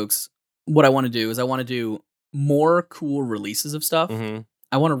broad strokes, what I want to do is I want to do more cool releases of stuff. Mm-hmm.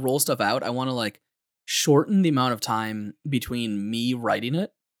 I want to roll stuff out. I want to like shorten the amount of time between me writing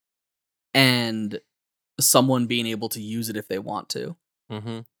it and someone being able to use it if they want to.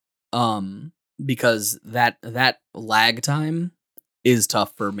 Mm-hmm. Because that lag time is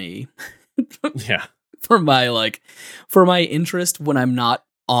tough for me. Yeah. For my interest when I'm not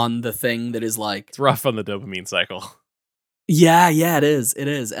on the thing that is like, it's rough on the dopamine cycle. Yeah, it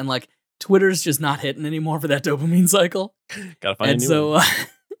is. And like Twitter's just not hitting anymore for that dopamine cycle. Gotta find a new one.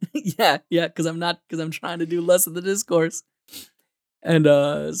 yeah, because I'm trying to do less of the discourse.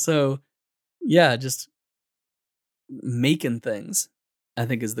 And so yeah, just making things, I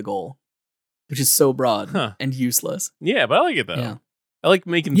think, is the goal, which is so broad and useless. Yeah, but I like it though. Yeah. I like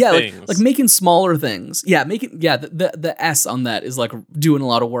making things. Like making smaller things. Yeah, the S on that is like doing a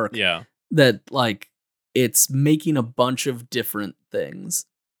lot of work. Yeah. That like it's making a bunch of different things.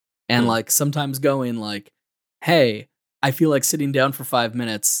 And like sometimes going like, hey, I feel like sitting down for 5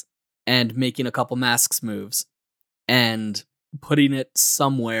 minutes and making a couple masks moves and putting it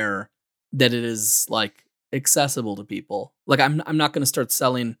somewhere that it is like accessible to people. Like I'm not going to start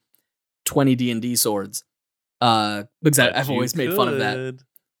selling 20 D&D swords because I've always made fun of that.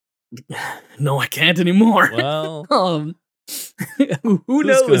 No, I can't anymore. Well, who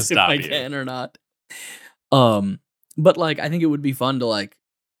knows if I can or not. But like I think it would be fun to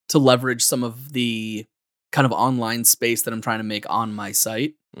leverage some of the kind of online space that I'm trying to make on my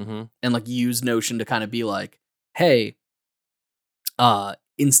site, mm-hmm. and like use Notion to kind of be like, hey,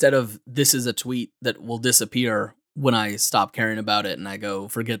 instead of this is a tweet that will disappear when I stop caring about it and I go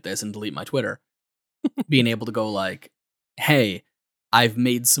forget this and delete my Twitter, being able to go like, hey, I've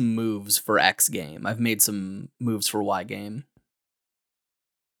made some moves for X game, I've made some moves for Y game,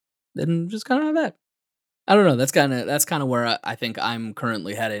 then just kind of have that. I don't know. That's kind of where I think I'm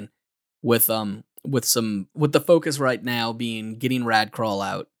currently heading with the focus right now being getting Radcrawl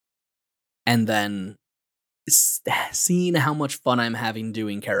out and then seeing how much fun I'm having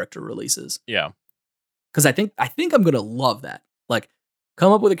doing character releases. Yeah. Cuz I think I'm going to love that. Like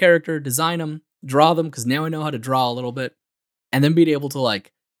come up with a character, design them, draw them cuz now I know how to draw a little bit, and then being able to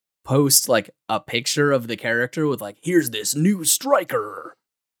like post like a picture of the character with like here's this new striker.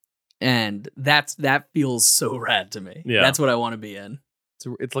 And that feels so rad to me. Yeah. That's what I want to be in.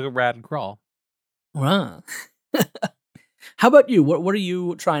 It's like a rad crawl. Wow. How about you? What are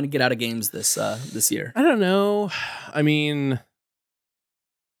you trying to get out of games this year? I don't know. I mean,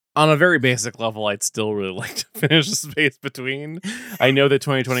 on a very basic level, I'd still really like to finish the Space Between. I know that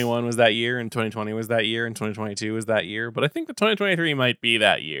 2021 was that year, and 2020 was that year, and 2022 was that year, but I think that 2023 might be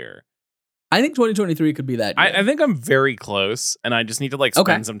that year. I think 2023 could be that year. I think I'm very close, and I just need to like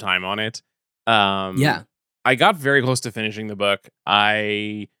spend some time on it. Yeah. I got very close to finishing the book.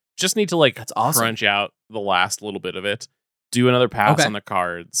 I just need to like That's awesome. crunch out the last little bit of it, do another pass on the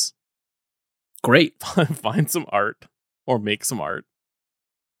cards. Great. Find some art or make some art.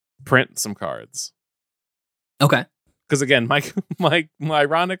 Print some cards. Okay. Because again, my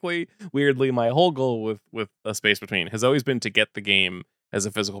ironically, weirdly, my whole goal with A Space Between has always been to get the game as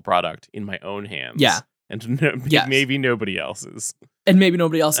a physical product in my own hands. Yeah. And maybe nobody else's. And maybe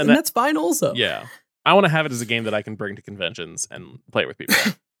nobody else. And that's fine also. Yeah. I want to have it as a game that I can bring to conventions and play with people.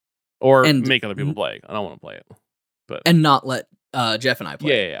 or And- make other people play. I don't want to play it, but and not let Jeff and I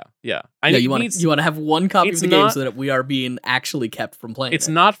play. yeah. Yeah, you want to have one copy of it's the game not- so that we are being actually kept from playing. It's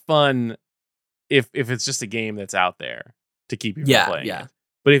it. not fun if it's just a game that's out there to keep you from playing. Yeah. It.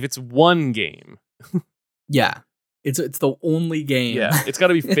 But if it's one game, Yeah, it's the only game. yeah, it's got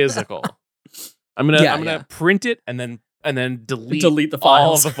to be physical. I'm gonna print it and then delete the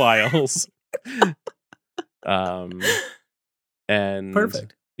all of files. the files. And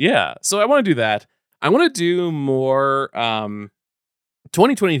Perfect. yeah, so I want to do that. I want to do more.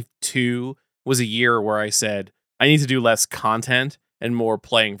 2022 was a year where I said I need to do less content and more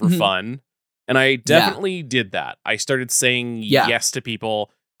playing for Mhm. fun, and I definitely did that. I started saying yes to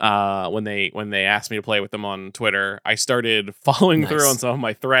people when they asked me to play with them on Twitter. I started following through Nice. on some of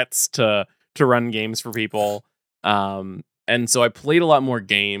my threats to run games for people. And so I played a lot more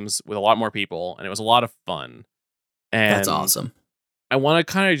games with a lot more people, and it was a lot of fun. And That's awesome. I want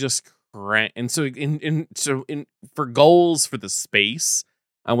to kind of just crank. And so for goals for the space,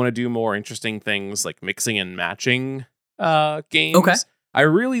 I want to do more interesting things like mixing and matching games. Okay. I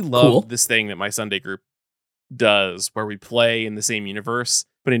really love Cool. this thing that my Sunday group does where we play in the same universe,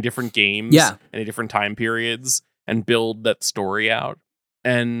 but in different games Yeah. and in different time periods and build that story out.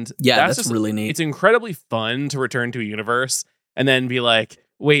 And Yeah, that's just really neat. It's incredibly fun to return to a universe and then be like,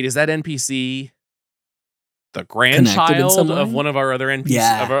 wait, is that NPC the grandchild some way? of one of our other NPCs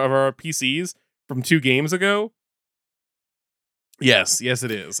Yeah. of our PCs from 2 games ago? Yes,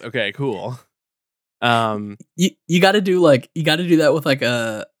 it is. Okay, cool. You got to do that with like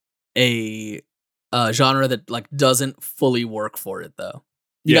a genre that like doesn't fully work for it though.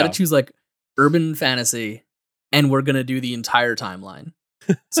 You got Yeah. to choose like urban fantasy, and we're gonna do the entire timeline.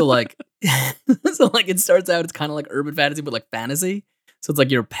 So like, it starts out it's kind of like urban fantasy, but like fantasy. So it's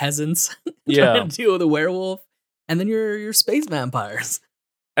like you're peasants Yeah. trying to deal with a werewolf, and then you're space vampires.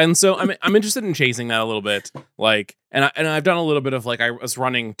 And so I'm interested in chasing that a little bit. Like, and I've done a little bit of like, I was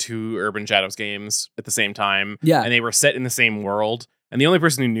running 2 Urban Shadows games at the same time, Yeah, and they were set in the same world. And the only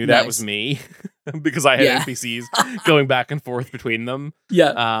person who knew that was me because I had Yeah. NPCs going back and forth between them,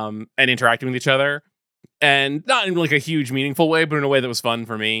 yeah, and interacting with each other, and not in like a huge meaningful way, but in a way that was fun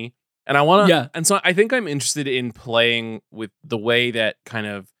for me. And I want to, Yeah. and so I think I'm interested in playing with the way that kind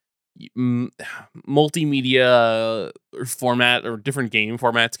of multimedia format or different game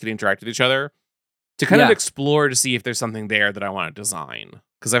formats could interact with each other to kind of Yeah. explore to see if there's something there that I want to design.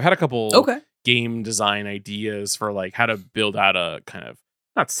 Because I've had a couple okay, game design ideas for like how to build out a kind of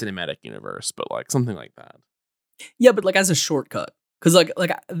not cinematic universe, but like something like that. yeah, but like as a shortcut, because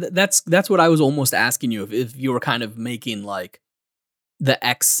that's what I was almost asking you if you were kind of making like the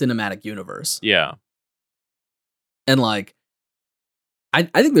X cinematic universe. Yeah. And like I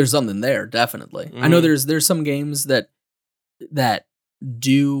think there's something there, definitely. I know Mhm. there's some games that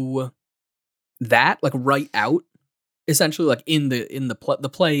do that, like right out, essentially, like in the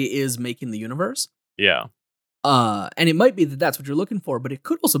play is making the universe. Yeah. And it might be that that's what you're looking for, but it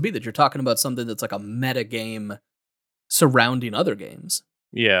could also be that you're talking about something that's like a meta game surrounding other games,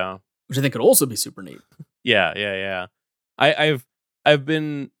 Yeah. which I think could also be super neat. Yeah. I've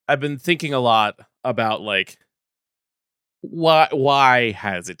been thinking a lot about like why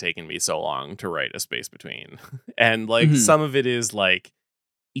has it taken me so long to write A Space Between? And like Mhm. some of it is like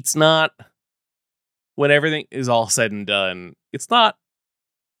it's not, when everything is all said and done, it's not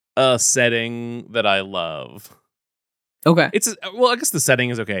a setting that I love. Okay. Well, I guess the setting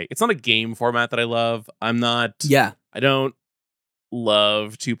is okay. It's not a game format that I love. Yeah. I don't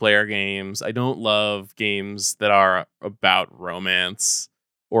love 2-player games. I don't love games that are about romance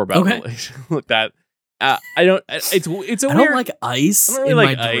or about Okay. like that. I don't. It's a I weird. don't like ice I don't really in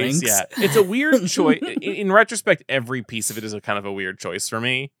like my ice. drinks. Yeah, it's a weird choice. In retrospect, every piece of it is a kind of a weird choice for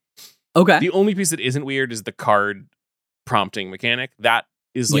me. Okay. The only piece that isn't weird is the card prompting mechanic. That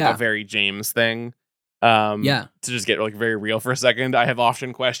is like Yeah. a very James thing. Yeah. To just get like very real for a second, I have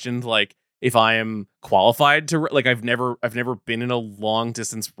often questioned like if I am qualified to like I've never been in a long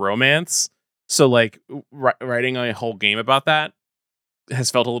distance romance, so like writing a whole game about that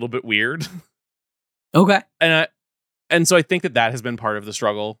has felt a little bit weird. Okay. And so I think that has been part of the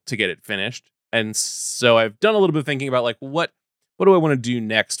struggle to get it finished. And so I've done a little bit of thinking about like what do I want to do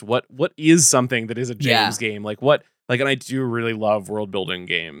next? What is something that is a James game? Like what, like, and I do really love world building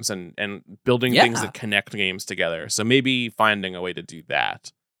games and building things that connect games together. So maybe finding a way to do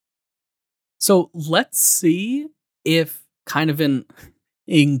that. So let's see if kind of in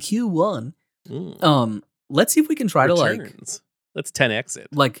Q1, let's see if we can try Returns. to Let's 10x it.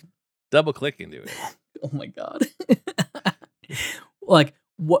 like Double click into it. oh my god. Like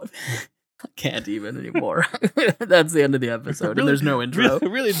what I can't even anymore. That's the end of the episode, and there's no intro.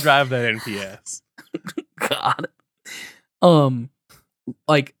 Really drive that NPS. God.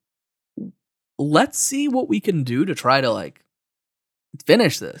 Like, let's see what we can do to try to like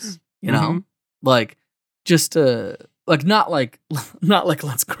finish this. You know, Mhm. like just to like not like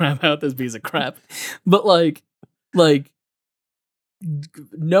let's crap out this piece of crap, but like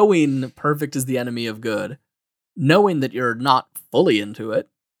knowing perfect is the enemy of good, knowing that you're not fully into it,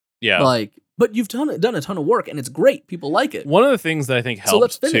 Yeah. like, but you've done a ton of work and it's great. People like it. One of the things that I think helped So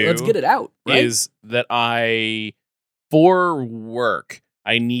let's too let's get it out. Right? is that for work,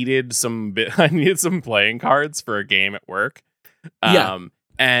 I needed some playing cards for a game at work. Yeah.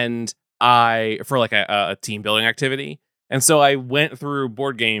 And for like a team building activity. And so I went through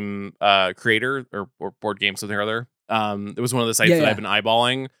Board Game Creator or Board Game something or other. It was one of the sites that I've been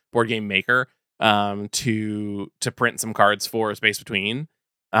eyeballing, Board Game Maker, to print some cards for Space Between.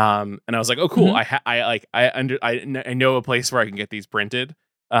 And I was like, oh, cool. Mhm. I know a place where I can get these printed.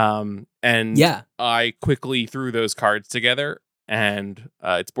 And I quickly threw those cards together, and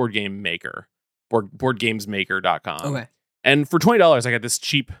it's Board Game Maker, boardgamesmaker.com. Okay. And for $20, I got this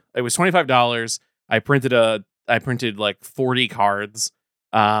cheap. It was $25. I printed like 40 cards.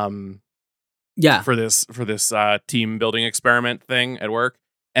 For this team building experiment thing at work,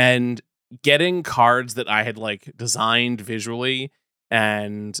 and getting cards that I had like designed visually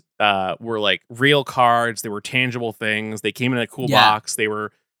and were like real cards. They were tangible things. They came in a cool box. They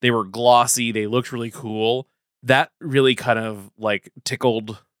were glossy. They looked really cool. That really kind of like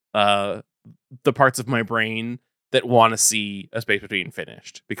tickled the parts of my brain that want to see a Space Between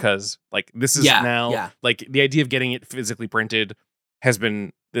finished, because like this is like the idea of getting it physically printed has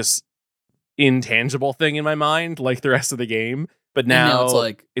been this intangible thing in my mind like the rest of the game, but now it's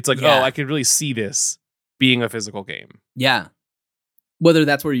like oh, I could really see this being a physical game. Yeah, whether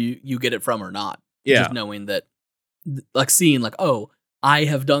that's where you get it from or not. Just knowing that, like seeing like, oh, I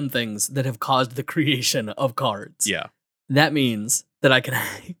have done things that have caused the creation of cards. Yeah, that means that I can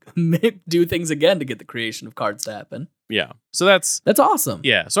do things again to get the creation of cards to happen. Yeah, so that's awesome.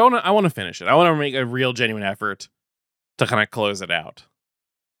 Yeah, so I want to finish it. I want to make a real genuine effort to kind of close it out.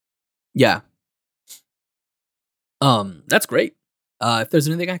 Yeah. That's great. If there's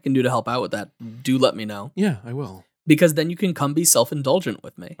anything I can do to help out with that, do let me know. Yeah, I will. Because then you can come be self-indulgent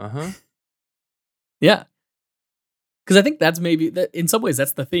with me. Uh-huh. Yeah. Because I think that's in some ways,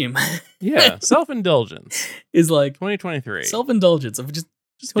 that's the theme. Yeah, self-indulgence. Is like 2023. Self-indulgence of just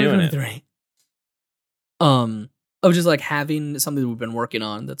 2023. Of just like having something that we've been working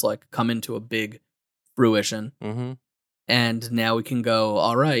on that's like come into a big fruition. Mm-hmm. And now we can go,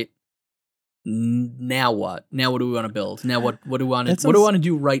 all right, now what? Now what do we want to build? Now what do we want to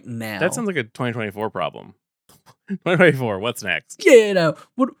do right now? That sounds like a 2024 problem. 2024, what's next? Yeah,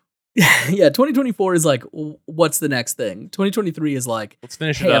 yeah, 2024 is like, what's the next thing? 2023 is like, let's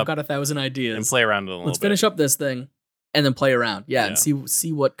finish it up. I've got 1,000 ideas. And play around a little bit. Let's finish up this thing and then play around. Yeah, and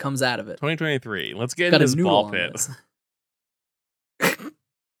see what comes out of it. 2023. Let's get into this ball pit.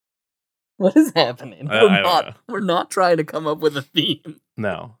 What is happening? We're not trying to come up with a theme.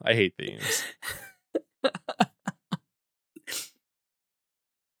 No, I hate themes.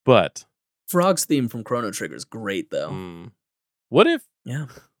 But Frog's theme from Chrono Trigger is great, though. What if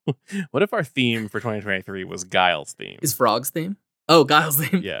our theme for 2023 was Guile's theme? Is Frog's theme? Oh, Guile's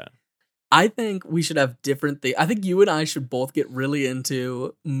theme. Yeah. I think we should have different things. I think you and I should both get really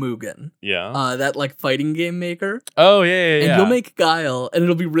into Mugen. Yeah. That like fighting game maker. Oh, yeah. And you'll make Guile, and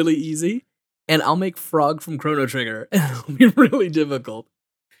it'll be really easy. And I'll make Frog from Chrono Trigger, and it'll be really difficult.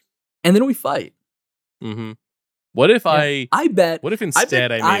 And then we fight. Mm-hmm. What if I bet. What if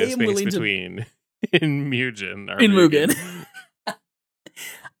instead I made a Space Between in Mugen? In Mugen.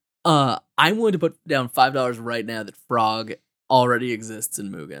 I'm willing to put down $5 right now that Frog already exists in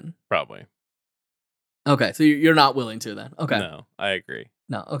Mugen. Probably. Okay, so you're not willing to then. Okay. No, I agree.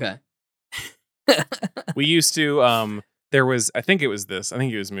 No, okay. We used to I think it was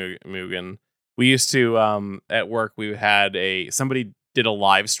Mugen. We used to at work somebody did a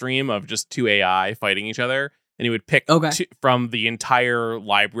live stream of just two AI fighting each other, and he would pick from the entire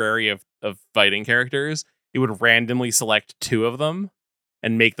library of fighting characters. He would randomly select two of them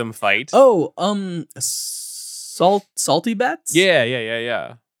and make them fight. Oh, salty bets?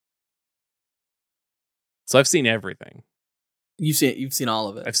 Yeah. So I've seen everything. You've seen all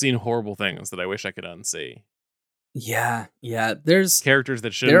of it. I've seen horrible things that I wish I could unsee. Yeah. There's characters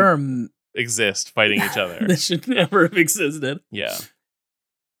that shouldn't exist fighting each other. That should never have existed. Yeah.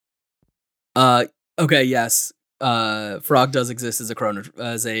 Okay, yes. Frog does exist as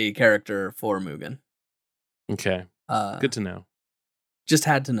a character for Mugen. Okay. Good to know. Just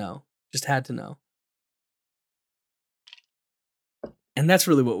had to know. Just had to know. And that's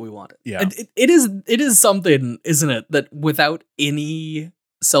really what we wanted. Yeah. And it is something, isn't it, that without any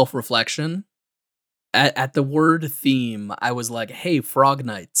self-reflection, at the word theme, I was like, hey, Frog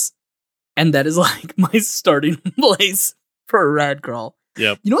Knights. And that is like my starting place for Radcrawl.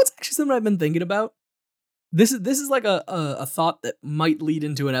 Yep. You know what's actually something I've been thinking about? This is like a thought that might lead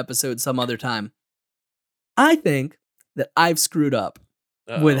into an episode some other time. I think that I've screwed up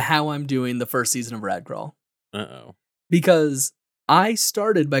with how I'm doing the first season of Radcrawl. Because I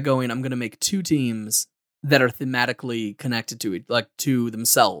started by going, I'm going to make 2 teams that are thematically connected to it, like to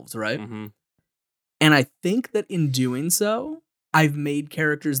themselves, right? Mm-hmm. And I think that in doing so, I've made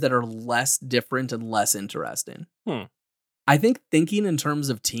characters that are less different and less interesting. I think thinking in terms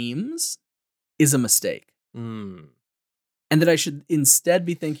of teams is a mistake. And that I should instead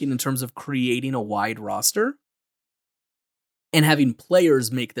be thinking in terms of creating a wide roster and having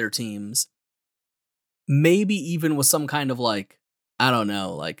players make their teams, maybe even with some kind of like, I don't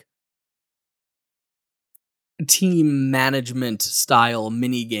know, like team management style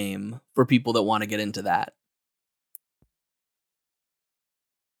mini game for people that want to get into that.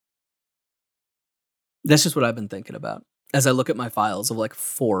 That's just what I've been thinking about as I look at my files of like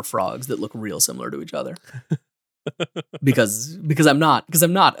 4 frogs that look real similar to each other. because I'm not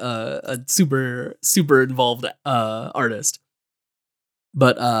a super involved artist.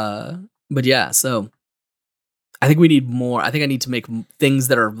 But yeah, so I think we need more. I think I need to make things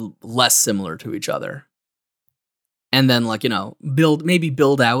that are less similar to each other. And then like,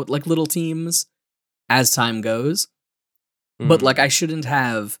 build out like little teams as time goes. But like I shouldn't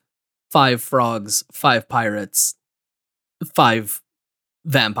have 5 frogs, 5 pirates, 5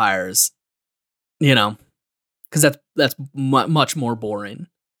 vampires, because that's much more boring,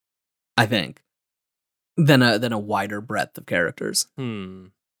 I think, than a wider breadth of characters.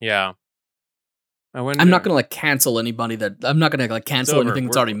 Yeah. I'm not gonna like cancel anybody that I'm not gonna like cancel anything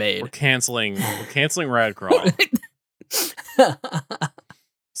that's already made. We're canceling Radcrawl.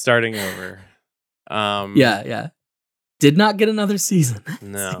 Starting over. Yeah. Did not get another season.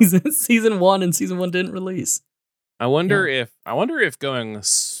 No. Season 1 and season 1 didn't release. I wonder if going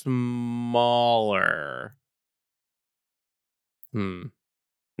smaller.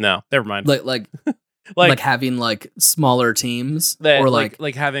 No, never mind. Like having like smaller teams that, or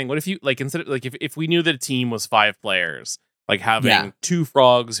like having, what if you like, instead of like if we knew that a team was 5 players, like having 2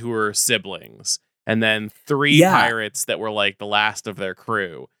 frogs who were siblings and then 3 pirates that were like the last of their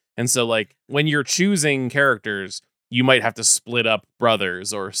crew. And so like when you're choosing characters, you might have to split up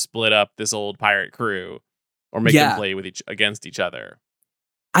brothers or split up this old pirate crew or make them play with against each other.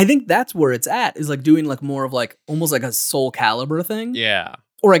 I think that's where it's at, is like doing like more of like almost like a Soul Calibur thing. Yeah.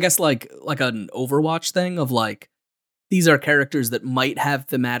 Or I guess like an Overwatch thing of like, these are characters that might have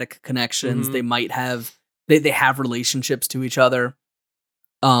thematic connections. They might have, they have relationships to each other.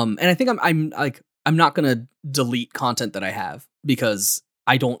 And I think I'm not going to delete content that I have because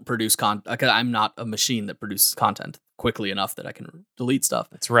I don't produce content. I'm not a machine that produces content quickly enough that I can delete stuff.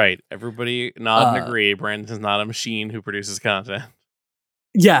 That's right. Everybody nod and agree. Brandon is not a machine who produces content.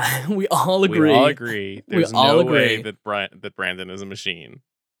 Yeah, we all agree. There's no way that Brandon is a machine.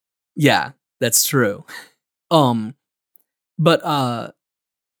 Yeah, that's true. But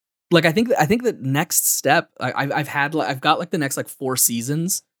like I think that next step, I've got like the next like 4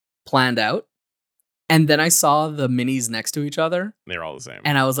 seasons planned out, and then I saw the minis next to each other. They're all the same,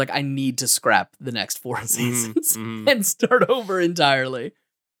 and I was like, I need to scrap the next 4 seasons and start over entirely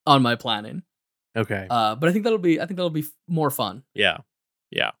on my planning. Okay, but I think that'll be more fun. Yeah.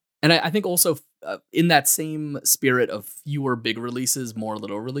 And I think also in that same spirit of fewer big releases, more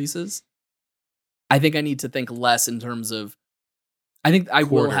little releases, I think I need to think less in terms of, I think I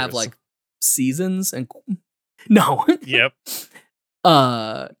will have like seasons and no. Yep.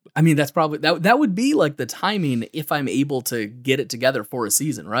 I mean, that's probably, that would be like the timing if I'm able to get it together for a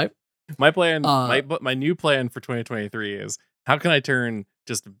season, right? My plan, my new plan for 2023 is, how can I turn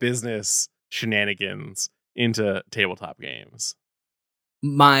just business shenanigans into tabletop games?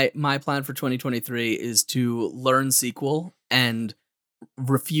 My plan for 2023 is to learn SQL and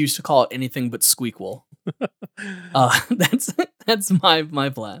refuse to call it anything but Squeakquel. That's my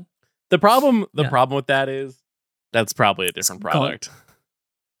plan. The problem with that is that's probably a different product.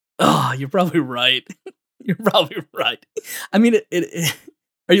 Oh, you're probably right. You're probably right. I mean, it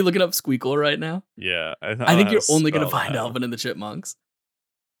are you looking up Squeakquel right now? Yeah, I think you're only going to find Alvin and the Chipmunks.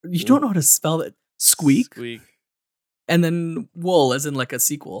 You don't know how to spell that. Squeak. And then wool, as in like a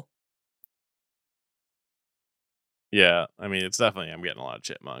sequel. Yeah, I mean, it's definitely, I'm getting a lot of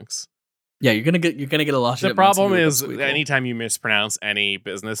chipmunks. Yeah, you're gonna get a lot of shit. The problem Monster is, Squeakle. anytime you mispronounce any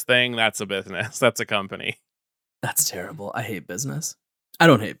business thing, that's a business. That's a company. That's terrible. I hate business. I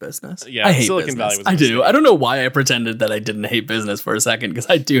don't hate business. Yeah, I hate Silicon business. Valley was a I do. mistake. I don't know why I pretended that I didn't hate business for a second, because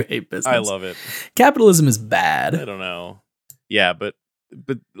I do hate business. I love it. Capitalism is I bad. don't know. Yeah, but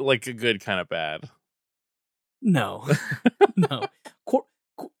like a good kind of bad. No, no.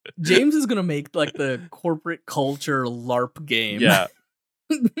 James is gonna make like the corporate culture LARP game. Yeah,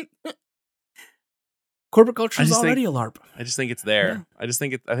 Corporate culture I is just already a LARP. I just think it's there. Yeah. I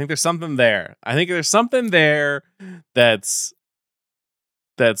think there's something there. I think there's something there that's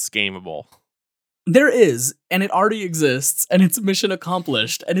gameable. There is, and it already exists, and it's mission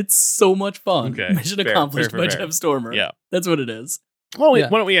accomplished, and it's so much fun. Okay, Mission fair, accomplished fair, by fair. Jeff Stormer. Yeah. That's what it is. Well, Yeah.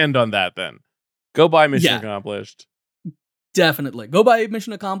 why don't we end on that then? Go buy Mission Yeah. Accomplished. Definitely. Go buy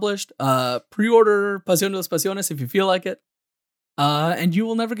Mission Accomplished. Pre-order Pasión de las Pasiones if you feel like it. And you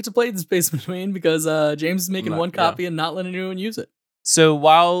will never get to play the Space Between because James is making one copy and not letting anyone use it.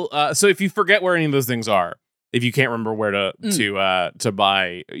 So so if you forget where any of those things are, if you can't remember where to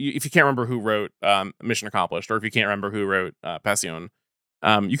buy, if you can't remember who wrote Mission Accomplished, or if you can't remember who wrote Pasión,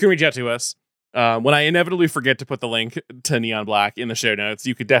 you can reach out to us. When I inevitably forget to put the link to Neon Black in the show notes,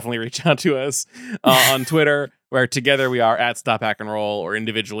 you could definitely reach out to us on Twitter, where together we are at Stop Hack and Roll, or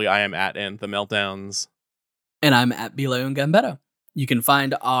individually I am at And the Meltdowns. And I'm at Bileon Gambetta. You can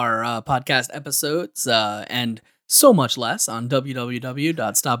find our podcast episodes and so much less on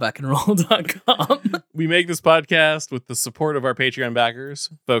www.stopbackandroll.com. We make this podcast with the support of our Patreon backers,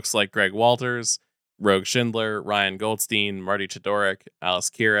 folks like Greg Walters, Rogue Schindler, Ryan Goldstein, Marty Chodorek, Alice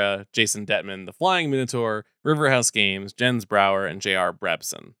Kira, Jason Detman, The Flying Minotaur, Riverhouse Games, Jens Brower, and J.R.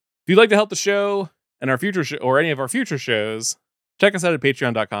 Brebson. If you'd like to help the show and our future or any of our future shows, check us out at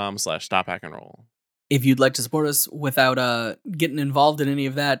patreon.com/stophackandroll. If you'd like to support us without getting involved in any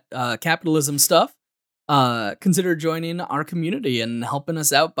of that capitalism stuff, consider joining our community and helping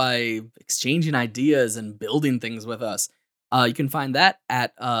us out by exchanging ideas and building things with us. You can find that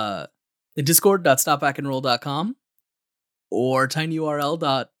at the discord.stopbackandroll.com or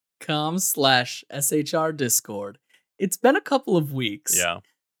tinyurl.com/shrdiscord. It's been a couple of weeks. Yeah.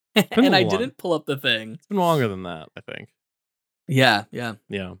 And I long. didn't pull up the thing. It's been longer than that, I think. Yeah. Yeah.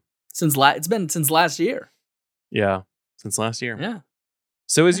 It's been since last year. Yeah. Since last year. Yeah.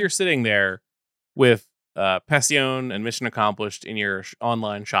 So as you're sitting there with Pasión and Mission Accomplished in your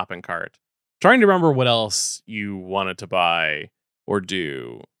online shopping cart, trying to remember what else you wanted to buy or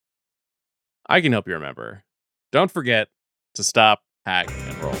do, I can help you remember. Don't forget to stop, hack,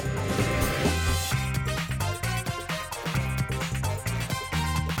 and roll.